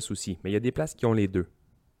préventionniste aussi. Mais il y a des places qui ont les deux.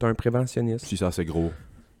 T'as un préventionniste. Si c'est assez gros.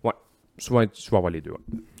 Ouais. Souvent, tu vas avoir les deux. Ouais.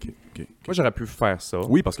 OK. Moi, j'aurais pu faire ça.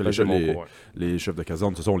 Oui, parce que les chefs de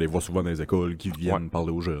caserne, c'est ça, on les voit souvent dans les écoles qui viennent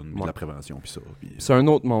parler aux jeunes, de la prévention, puis ça. Puis... C'est un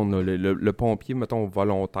autre monde, là. Le pompier, mettons,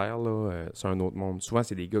 volontaire, là, c'est un autre monde. Souvent,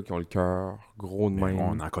 c'est des gars qui ont le cœur gros de même.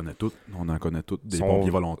 On en connaît toutes, des pompiers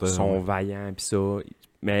volontaires. Ils sont vaillants, puis ça.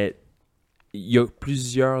 Mais il y a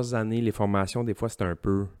plusieurs années, les formations, des fois, c'était un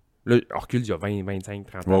peu... Là, on recule il y a 20, 25,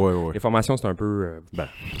 30 ans. Ouais. Les formations, c'est un peu...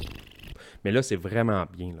 Mais là, c'est vraiment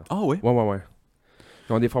bien, là. Ah ouais? Ouais.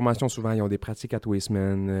 Ils ont des formations souvent, ils ont des pratiques à tous les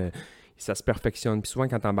semaines, ça se perfectionne. Puis souvent,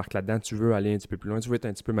 quand tu embarques là-dedans, tu veux aller un petit peu plus loin, tu veux être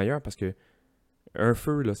un petit peu meilleur parce que un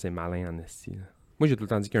feu, là, c'est malin en esti. Moi, j'ai tout le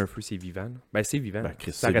temps dit qu'un feu, c'est vivant. Là. Ben, c'est vivant.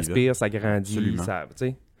 Ça respire, ça grandit, ça, tu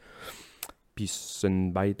sais. Puis c'est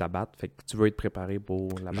une bête à battre, fait que tu veux être préparé pour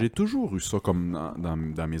la battre. J'ai toujours eu ça comme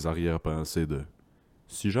dans mes arrière-pensées de...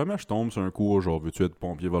 Si jamais je tombe sur un cours, genre, veux-tu être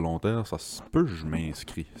pompier volontaire, ça se peut, je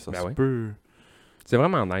m'inscris. Ça se peut... C'est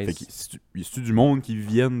vraiment nice. Fait que, est-ce du monde qui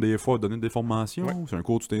viennent des fois donner des formations? Ouais. C'est un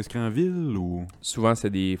cours où tu t'inscris en ville? Ou... Souvent,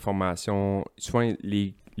 c'est des formations... Souvent,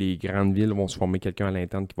 les grandes villes vont se former quelqu'un à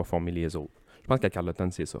l'interne qui va former les autres. Je pense qu'à Carleton,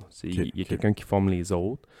 c'est ça. Il y a quelqu'un qui forme les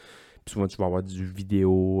autres. Puis souvent, tu vas avoir du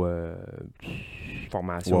vidéo,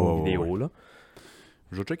 formation vidéo, là.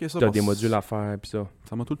 Je vais checker ça. Tu as des modules à faire, puis ça.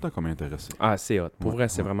 Ça m'a tout le temps comme intéressé. Ah, c'est hot. Pour vrai,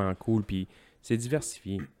 c'est vraiment cool, puis c'est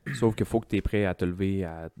diversifié. Sauf qu'il faut que tu es prêt à te lever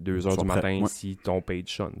à 2 h du matin si ton page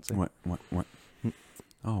shone, tu sais. Ouais.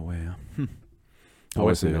 Ah ouais. Ah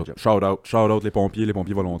ouais, c'est shout out les pompiers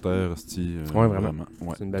volontaires, ouais, vraiment.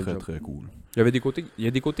 Ouais, c'est une belle très, job. très cool. Il y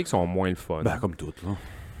a des côtés qui sont moins le fun. Ben, comme tout, là.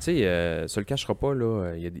 Tu sais, ça le cachera pas,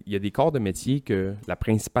 là. Il y a des corps de métier que la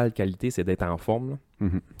principale qualité, c'est d'être en forme, là.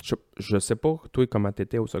 Je sais pas, toi, comment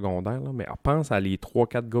t'étais au secondaire, là, mais pense à les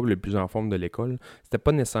 3-4 gars les plus en forme de l'école. C'était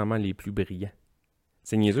pas nécessairement les plus brillants.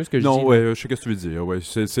 C'est niaiseux ce que je dis. Non, ouais, je sais ce que tu veux dire. Ouais,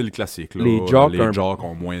 c'est le classique. Là. Les jocks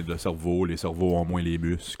ont moins de cerveau, les cerveaux ont moins les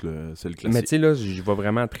muscles. C'est le classique. Mais tu sais, là, je vois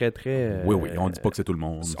vraiment très, très... Oui, on dit pas que c'est tout le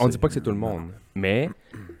monde. On dit pas que c'est tout le monde. Mais...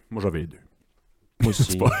 Moi, j'avais les deux. Moi aussi.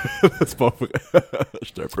 C'est pas vrai.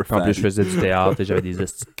 J'étais un peu fan. En plus, je faisais du théâtre et j'avais des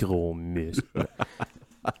hosties de gros muscles.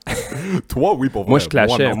 Toi, oui, pour vrai. Moi, je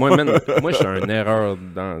clashais. Moi, j'étais une erreur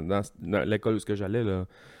dans l'école où j'allais, là.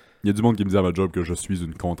 Il y a du monde qui me dit à ma job que je suis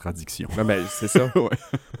une contradiction. Non, ben, c'est ça. Ouais.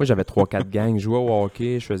 Moi, j'avais 3-4 gangs. Je jouais au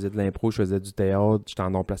hockey, je faisais de l'impro, je faisais du théâtre, j'étais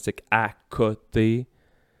en don plastique à côté.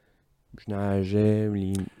 Je nageais.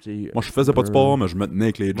 Moi, je faisais pas de sport, mais je me tenais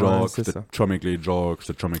avec les jocks. J'étais ça. chum avec les jocks,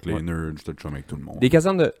 j'étais chum avec les nerds, j'étais chum avec tout le monde. Les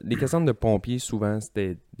casernes de pompiers, souvent,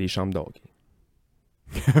 c'était des chambres de hockey.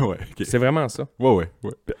 Ouais, ok. C'est vraiment ça. Ouais.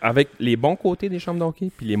 Avec les bons côtés des chambres de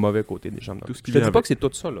hockey puis les mauvais côtés des chambres de hockey. Je te dis pas que c'est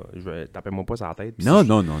tout ça, là. Tapez-moi pas sur la tête.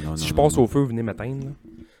 Non. Si je passe au feu, venez m'atteindre, là.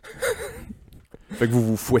 Fait que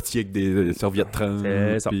vous fouettiez avec des serviettes trans.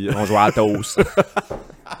 C'est ça. Puis... On jouait à la toast.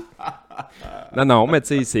 Non, mais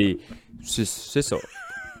tu sais, c'est ça.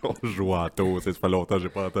 On joue à toast. Ça fait longtemps que j'ai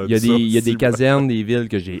pas entendu Il y a des ça. casernes, des villes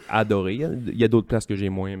que j'ai adorées. Il y a d'autres places que j'ai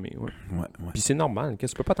moins aimées. Ouais. Puis c'est normal. Tu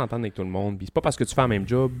peux pas t'entendre avec tout le monde. Puis c'est pas parce que tu fais le même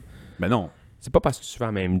job. Mais non. C'est pas parce que tu fais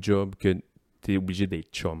le même job que t'es obligé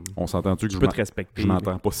d'être chum. On s'entend-tu que je peux te respecter. Je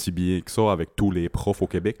m'entends pas si bien que ça avec tous les profs au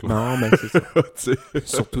Québec. Là. Non, mais c'est ça.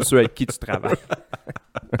 Surtout ceux avec qui tu travailles.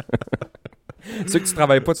 Ceux que tu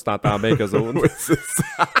travailles pas, tu t'entends bien qu'eux autres. Oui, c'est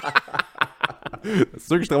ça.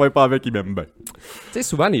 Ceux que je travaille pas avec, ils m'aiment bien. Tu sais,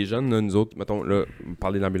 souvent, les jeunes, là, nous autres, mettons, là,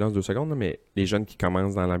 parler d'ambulance 2 secondes, là, mais les jeunes qui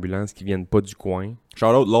commencent dans l'ambulance, qui viennent pas du coin.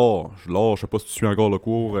 Shout-out Laure. Laure, je sais pas si tu suis encore le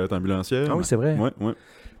cours ambulancière. Ah oui, c'est vrai. Ouais.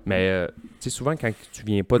 Mais, tu sais, souvent, quand tu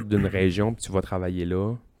viens pas d'une région puis tu vas travailler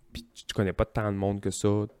là, puis tu connais pas tant de monde que ça,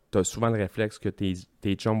 t'as souvent le réflexe que tes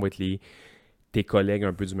chums vont être tes collègues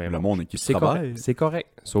un peu du même Le monde qui c'est travaille. Correct, c'est correct.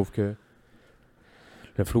 Sauf que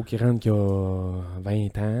le Flo qui rentre qui a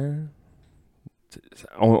 20 ans...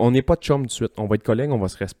 On n'est pas de chum tout de suite. On va être collègues, on va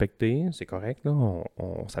se respecter. C'est correct, là.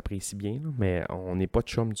 On s'apprécie bien, là. Mais on n'est pas de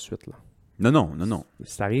chum tout de suite, là. Non.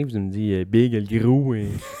 Si t'arrives, tu me dis Big, le gros, et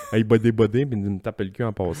hey, bodé, puis tu me tapes le cul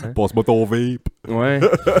en passant. Passe-moi ton vape. Ouais.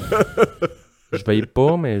 Je veille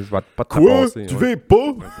pas, mais je vais pas te Quoi? passer. Tu vapes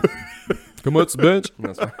pas? Comment tu benches?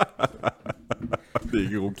 Des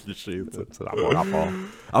gros clichés, ça. C'est dans mon rapport.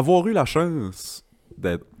 Avoir eu la chance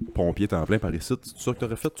d'être pompier temps plein par ici, c'est ça que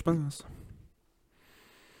t'aurais fait, tu penses?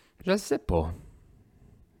 Je le sais pas.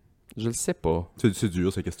 C'est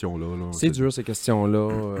dur, ces questions-là. Là. C'est dur, ces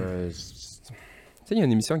questions-là. Tu sais, il y a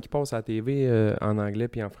une émission qui passe à la TV en anglais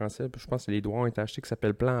puis en français. Puis je pense que les droits ont été achetés qui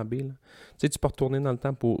s'appelle Plan B. Là. Tu sais, tu peux retourner dans le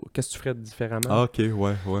temps pour... Qu'est-ce que tu ferais différemment? Ah, OK,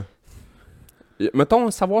 ouais.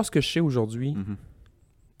 Mettons, savoir ce que je sais aujourd'hui, Mm-hmm.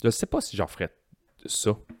 je sais pas si j'en ferais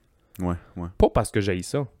ça. Ouais. Pas parce que j'haïs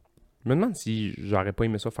ça. Je me demande si j'aurais pas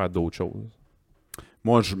aimé ça faire d'autres choses.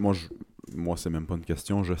 Moi, c'est même pas une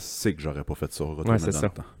question. Je sais que j'aurais pas fait ça. Retourner dans le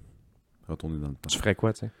temps. Retourner dans le temps. Tu ferais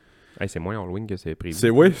quoi, tu sais? Hey, c'est moins Halloween que c'est prévu.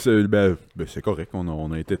 C'est correct.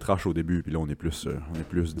 On a été trash au début, puis là, on est plus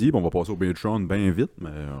deep. On va passer au Patreon bien vite, mais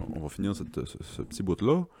on va finir ce petit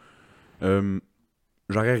bout-là.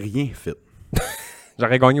 J'aurais rien fait.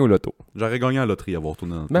 J'aurais gagné au loto. J'aurais gagné à la loterie avoir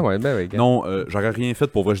tourné dans le temps. Ben ouais. Non, j'aurais rien fait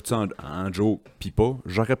pour vrai, je dis ça en joke, pis pas.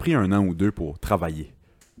 J'aurais pris 1 an ou 2 pour travailler.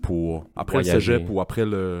 Après voyager. Le cégep ou après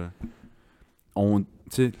le... Tu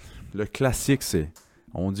sais, le classique, c'est...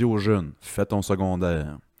 On dit aux jeunes, fais ton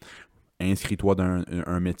secondaire. Inscris-toi dans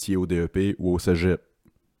un métier au DEP ou au cégep.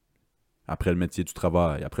 Après le métier, tu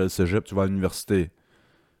travailles. Après le cégep, tu vas à l'université.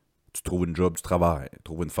 Tu trouves une job, tu travailles.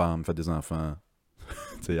 Trouves une femme, fais des enfants.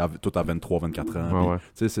 Tout à 23, 24 ans. Ouais.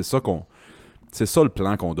 C'est ça c'est ça le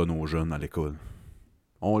plan qu'on donne aux jeunes à l'école.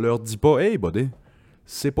 On leur dit pas, hey, buddy,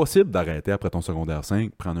 c'est possible d'arrêter après ton secondaire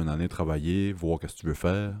 5, prendre une année, travailler, voir ce que tu veux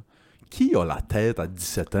faire. Qui a la tête à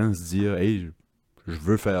 17 ans se dire, hey, je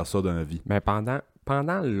veux faire ça dans la vie? Mais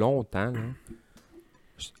pendant longtemps,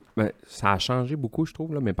 là, ça a changé beaucoup, je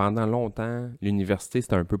trouve, là, mais pendant longtemps, l'université,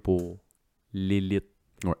 c'était un peu pour l'élite.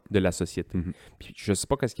 de la société. Mm-hmm. Puis je sais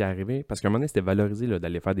pas ce qui est arrivé, parce qu'à un moment donné, c'était valorisé là,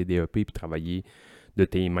 d'aller faire des DEP puis travailler de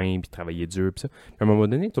tes mains, puis travailler dur, puis ça. Puis à un moment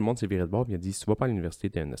donné, tout le monde s'est viré de bord, puis il a dit, si tu vas pas à l'université,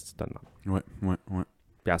 t'es un esti de merde. Ouais.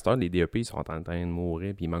 Puis à cette heure, les DEP, ils sont en train de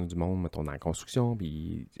mourir, puis il manque du monde, mettons, dans la construction,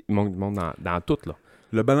 puis il manque du monde dans tout, là.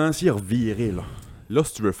 Le balancier est reviré, là. Là,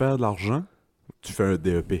 si tu veux faire de l'argent, tu fais un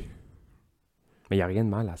DEP. Mais il n'y a rien de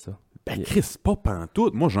mal à ça. Ben, Chris, pas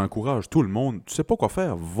pantoute. Moi, j'encourage tout le monde. Tu sais pas quoi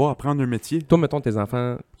faire, va apprendre un métier. Toi, mettons, tes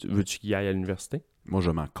enfants, veux-tu qu'ils aillent à l'université? Moi,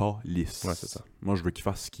 je m'en calisse. Ouais, c'est ça. Moi, je veux qu'ils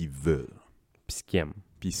fassent ce qu'ils veulent. Puis ce qu'ils aiment.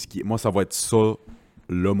 Puis moi, ça va être ça,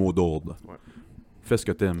 le mot d'ordre. Ouais. Fais ce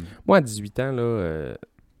que t'aimes. Moi, à 18 ans, là,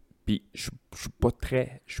 puis je suis pas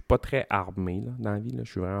très armé, là, dans la vie, là.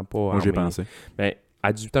 Je suis vraiment pas armé. Moi, j'ai pensé. Ben,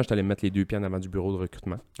 à 18 ans, je allé mettre les 2 pieds en avant du bureau de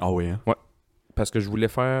recrutement. Ah oui, hein? Ouais. Parce que je voulais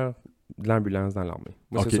faire de l'ambulance dans l'armée.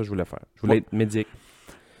 Moi, c'est ça que je voulais faire. Je voulais être médic.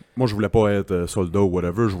 Moi, je voulais pas être soldat ou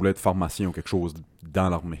whatever. Je voulais être pharmacien ou quelque chose dans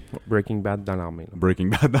l'armée. Breaking Bad dans l'armée. Là. Breaking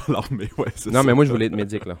Bad dans l'armée, ouais, c'est ça. Non, mais moi, je voulais être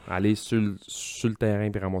médic, là. Aller sur le terrain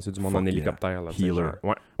puis ramasser du monde en hélicoptère. Là, healer.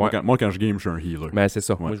 Ouais. Moi, quand je game, je suis un healer. Ben, c'est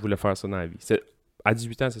ça. Ouais. Moi, je voulais faire ça dans la vie. À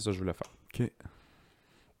 18 ans, c'est ça que je voulais faire. OK.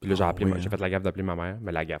 Puis là, j'ai fait la gaffe d'appeler ma mère.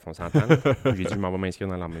 Mais la gaffe, on s'entend. J'ai dit, je m'en vais m'inscrire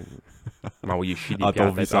dans l'armée. Il m'a envoyé chier des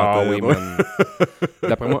pièces. Ah oui, man.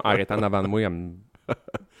 D'après moi, en arrêtant devant de moi, il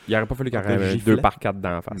n'aurait pas fallu qu'il y ait 2 par 4 dans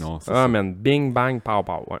la face. Non, c'est ça. Man, bing, bang, pow,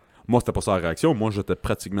 pow. Ouais. Moi, c'était pas ça la réaction. Moi, j'étais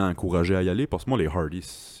pratiquement encouragé à y aller parce que moi, les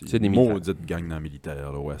Hardys, c'est des militaires. Maudite gang dans le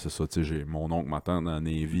militaire. Là. Ouais, c'est ça. Tu sais, j'ai mon oncle, ma tante dans la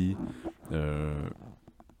Navy,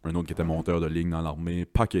 un autre qui était monteur de ligne dans l'armée,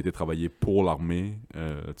 pas qui a été travaillé pour l'armée. Tu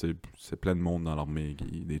sais, c'est plein de monde dans l'armée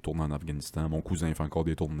qui des tournées en Afghanistan. Mon cousin fait encore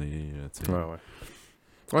des tournées.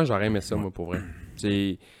 Ouais, j'aurais aimé ça, moi, pour vrai.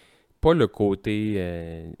 C'est pas le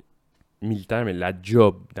côté militaire, mais la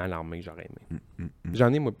job dans l'armée que j'aurais aimé.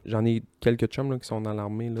 J'en ai quelques chums là, qui sont dans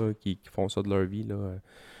l'armée, là, qui font ça de leur vie. Là.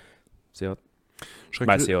 C'est hot.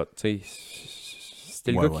 C'est hot.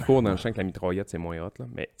 C'était le gars qui court dans le champ avec la mitraillette, c'est moins hot. Là.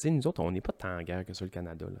 Mais nous autres, on n'est pas tant en guerre que ça, le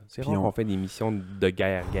Canada. Là. C'est rare qu'on fait des missions de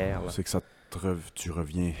guerre. C'est que tu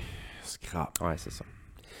reviens scrap. Ouais, c'est ça.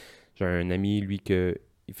 J'ai un ami, lui,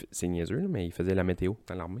 c'est niaiseux, là, mais il faisait la météo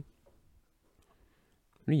dans l'armée.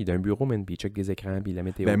 Lui, il a un bureau, man, puis il check des écrans, puis la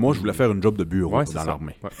météo. Ben moi, je voulais faire une job de bureau dans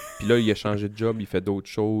l'armée. Ouais. Puis là, il a changé de job, il fait d'autres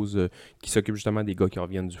choses, qui s'occupent justement des gars qui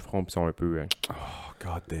reviennent du front, puis sont un peu... Oh,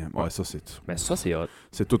 god damn. Ouais, ça, c'est... Mais ça, c'est hot.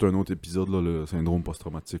 C'est tout un autre épisode, là, le syndrome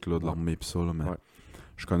post-traumatique là, de l'armée, puis ça, là, mais...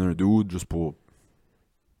 Je connais un dude, juste pour...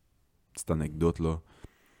 Petite anecdote, là.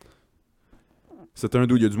 C'est un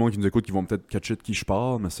dude, il y a du monde qui nous écoute, qui vont peut-être catcher de qui je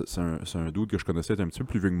parle, mais c'est un dude que je connaissais, il était un petit peu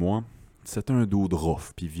plus vieux que moi. C'était un dude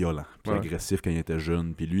rough, puis violent, puis agressif quand il était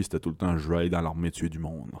jeune. Puis lui, c'était tout le temps « je veux aller dans l'armée tuer du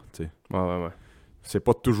monde ». Ouais. C'est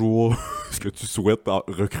pas toujours ce que tu souhaites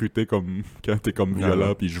recruter comme quand t'es comme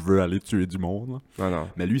violent, puis « je veux aller tuer du monde ». Non.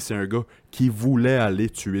 Mais lui, c'est un gars qui voulait aller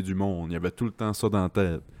tuer du monde. Il avait tout le temps ça dans la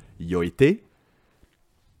tête. Il a été,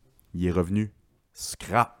 il est revenu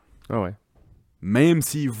scrap. Ah ouais. Même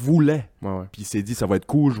s'il voulait. Ouais. Puis il s'est dit « ça va être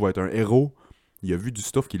cool, je vais être un héros ». Il a vu du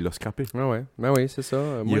stuff qui l'a scrappé. Ouais. Ben oui, c'est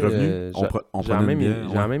ça. Il est revenu.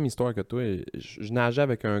 J'ai la même histoire que toi. Je nageais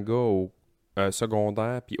avec un gars au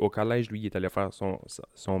secondaire, puis au collège, lui, il est allé faire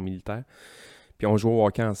son militaire. Puis on jouait au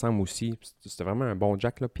hockey ensemble aussi. C'était vraiment un bon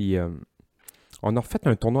Jack, là. Puis on a refait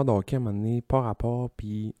un tournoi de hockey à un moment donné, par rapport.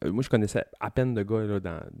 Puis moi, je connaissais à peine de gars là,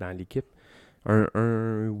 dans l'équipe.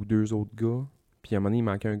 Un ou 2 autres gars. Puis à un moment donné, il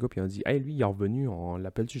manquait un gars, puis on a dit « Hey, lui, il est revenu, on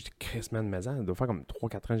l'appelle-tu? » J'ai dit « Chris, man, mais ça doit faire comme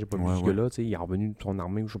 3-4 ans que j'ai pas vu ce gars-là, tu sais, il est revenu de son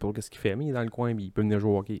armée, je sais pas trop qu'est-ce qu'il fait, mais il est dans le coin, puis il peut venir jouer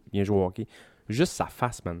au hockey, il vient jouer au hockey. » Juste sa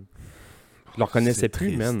face, man. Je le reconnaissais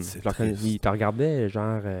plus, man. Il te regardait,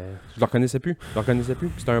 genre... je le reconnaissais plus.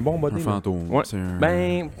 C'était un bon body. Un fantôme. Ouais.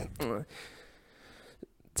 Ben...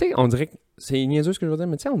 Tu sais, on dirait que... C'est niaiseux ce que je veux dire,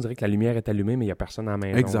 mais tu sais, on dirait que la lumière est allumée, mais il n'y a personne à la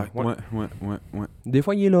maison. Exact, ouais. Des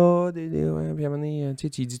fois, il est là, puis à un moment donné, tu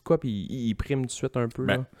dis de quoi, puis il prime tout de suite un peu,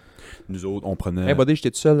 là. Nous autres, on prenait... Hey, buddy, j'étais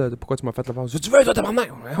tout seul, pourquoi tu m'as fait la face? Tu veux, toi, t'es maintenant?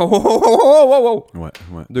 Oh!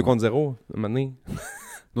 Ouais. 2 contre 0, à un moment donné.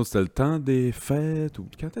 Non, c'était le temps des fêtes, ou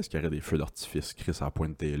quand est-ce qu'il y aurait des feux d'artifice, Chris, à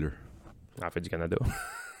Pointe-Taylor? À la fête du Canada.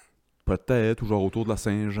 Peut-être, ou genre autour de la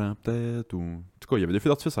Saint-Jean, peut-être, ou... En tout cas, il y avait des feux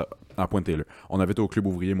d'artifice à Pointe-Taylor. On avait été au club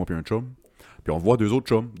ouvrier, moi puis un chum. Puis on voit 2 autres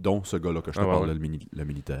chums, dont ce gars-là que je te parlais, le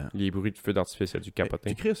militaire. Les bruits de feux d'artifice, il a dû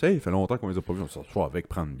capoter. Puis Chris, il fait longtemps qu'on les a pas vus. On s'assoit avec,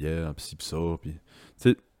 prendre une bière, pis ci, pis ça. Puis, tu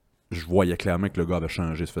sais, je voyais clairement que le gars avait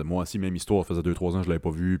changé. Ça fait, moi aussi, même histoire, ça faisait 2-3 ans que je l'avais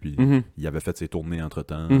pas vu. Puis il avait fait ses tournées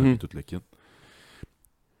entre-temps, puis tout le kit.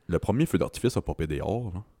 Le premier feu d'artifice a popé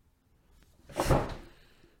dehors, là.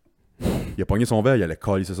 Il a pogné son verre, il allait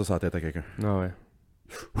calisser ça sur la tête à quelqu'un. Ah ouais.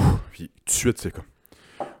 Puis tout de suite, c'est comme...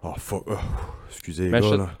 Oh fuck, excusez les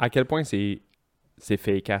gars, là. À quel point c'est c'est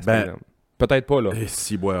fake-ass, Ben, par exemple. Peut-être pas, là. Et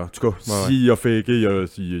si, ouais, en tout cas, Ouais, s'il a faké, il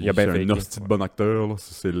a bien un faké, hostie de bon acteur, là.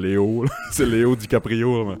 C'est Léo, là. C'est Léo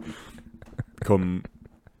DiCaprio, là, mais comme...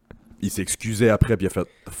 Il s'est excusé après, puis il a fait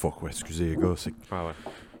 « Fuck, ouais, excusez, les gars, c'est... Ah ouais.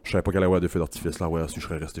 Je savais pas qu'elle allait avoir de feux d'artifice, là, ouais, si je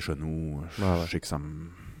serais resté chez nous, je Ouais. sais que ça me...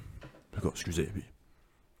 Les gars, excusez, puis...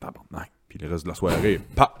 Tabarnak. Puis le reste de la soirée,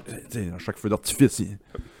 à chaque feu d'artifice,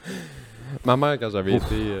 Ma mère, quand j'avais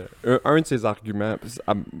été... un de ses arguments,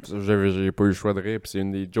 j'ai pas eu le choix de rire, puis c'est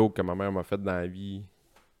une des jokes que ma mère m'a fait dans la vie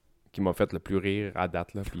qui m'a fait le plus rire à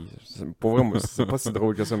date, là. Puis pour vrai, moi, c'est pas si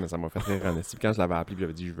drôle que ça, mais ça m'a fait rire en estime. Quand je l'avais appelé, puis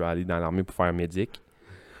j'avais dit je veux aller dans l'armée pour faire médic.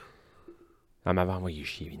 Elle m'avait envoyé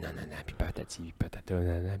chier, puis nanana, puis patati, puis patata,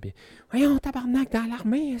 nanana, puis voyons, tabarnak, dans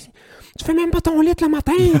l'armée, tu fais même pas ton lit le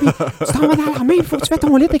matin, puis tu t'en vas dans l'armée, il faut que tu fasses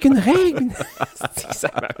ton lit avec une règle.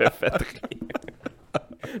 Ça m'avait fait rire.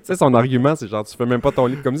 Tu sais, son argument, c'est genre, tu fais même pas ton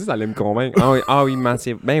lit, comme si ça allait me convaincre. Ah oui,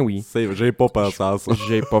 ben oui. J'ai pas pensé à ça.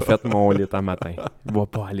 J'ai pas fait mon lit un matin. Je vais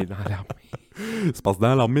pas aller dans l'armée. C'est parce que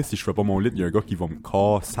dans l'armée, si je fais pas mon lit, il y a un gars qui va me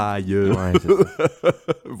casser la gueule. Ouais, c'est ça.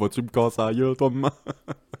 Vas-tu me casser la gueule, toi, maman?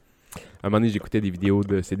 À un moment donné, j'écoutais des vidéos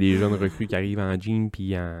de... C'est des jeunes recrues qui arrivent en jean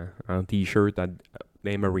puis en t-shirt dans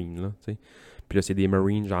les Marines, là, tu sais. Puis là, c'est des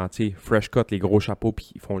Marines, genre, tu sais, fresh cut, les gros chapeaux,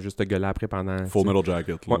 puis ils font juste te gueuler après pendant... Full Metal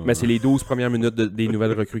Jacket, là. Ouais, mais c'est les 12 premières minutes des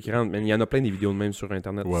nouvelles recrues qui rentrent. Mais il y en a plein des vidéos de même sur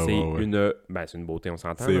Internet. Ouais, c'est ouais. une... Ben, c'est une beauté, on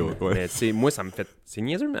s'entend. C'est là, hot, ouais. mais tu sais, moi, ça me fait... C'est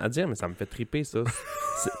niaiseux à dire, mais ça me fait triper, ça.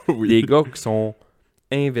 Oui. Des gars qui sont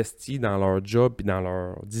investis dans leur job, puis dans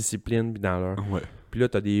leur discipline, puis dans leur... Ouais. Puis là,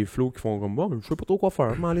 t'as des flots qui font comme, bon, je sais pas trop quoi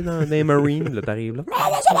faire, je vais aller dans les Marines, là, t'arrives là.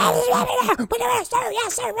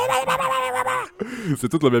 C'est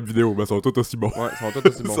toute la même vidéo, mais ils sont tous aussi bons. Ouais, ils sont tous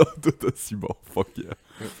aussi bons. Ils sont tous aussi bons. Fuck yeah.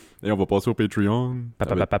 Et on va passer au Patreon.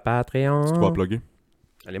 Patreon. Tu vas plugger?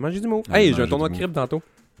 Allez manger du move. Allez, Hey, j'ai manger un tournoi du de crib tantôt.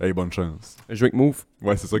 Hey, bonne chance. Je joue avec Move.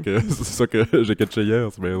 Ouais, c'est ça que j'ai catché hier,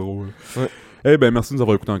 c'est bien drôle. Ouais. Eh ben, merci de nous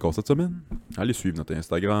avoir écoutés encore cette semaine. Allez suivre notre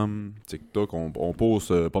Instagram, TikTok, on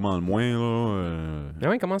poste pas mal moins, là. Ah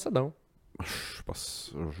ouais, comment ça donc? Je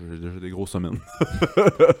pense j'ai des grosses semaines.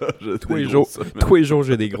 Tous les jours,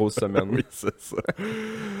 j'ai des grosses semaines. Oui, c'est ça.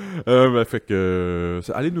 Fait que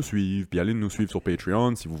allez nous suivre, puis allez nous suivre sur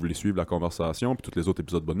Patreon si vous voulez suivre la conversation, puis tous les autres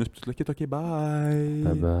épisodes bonus, puis tout le kit. Ok, bye!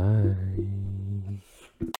 Bye bye.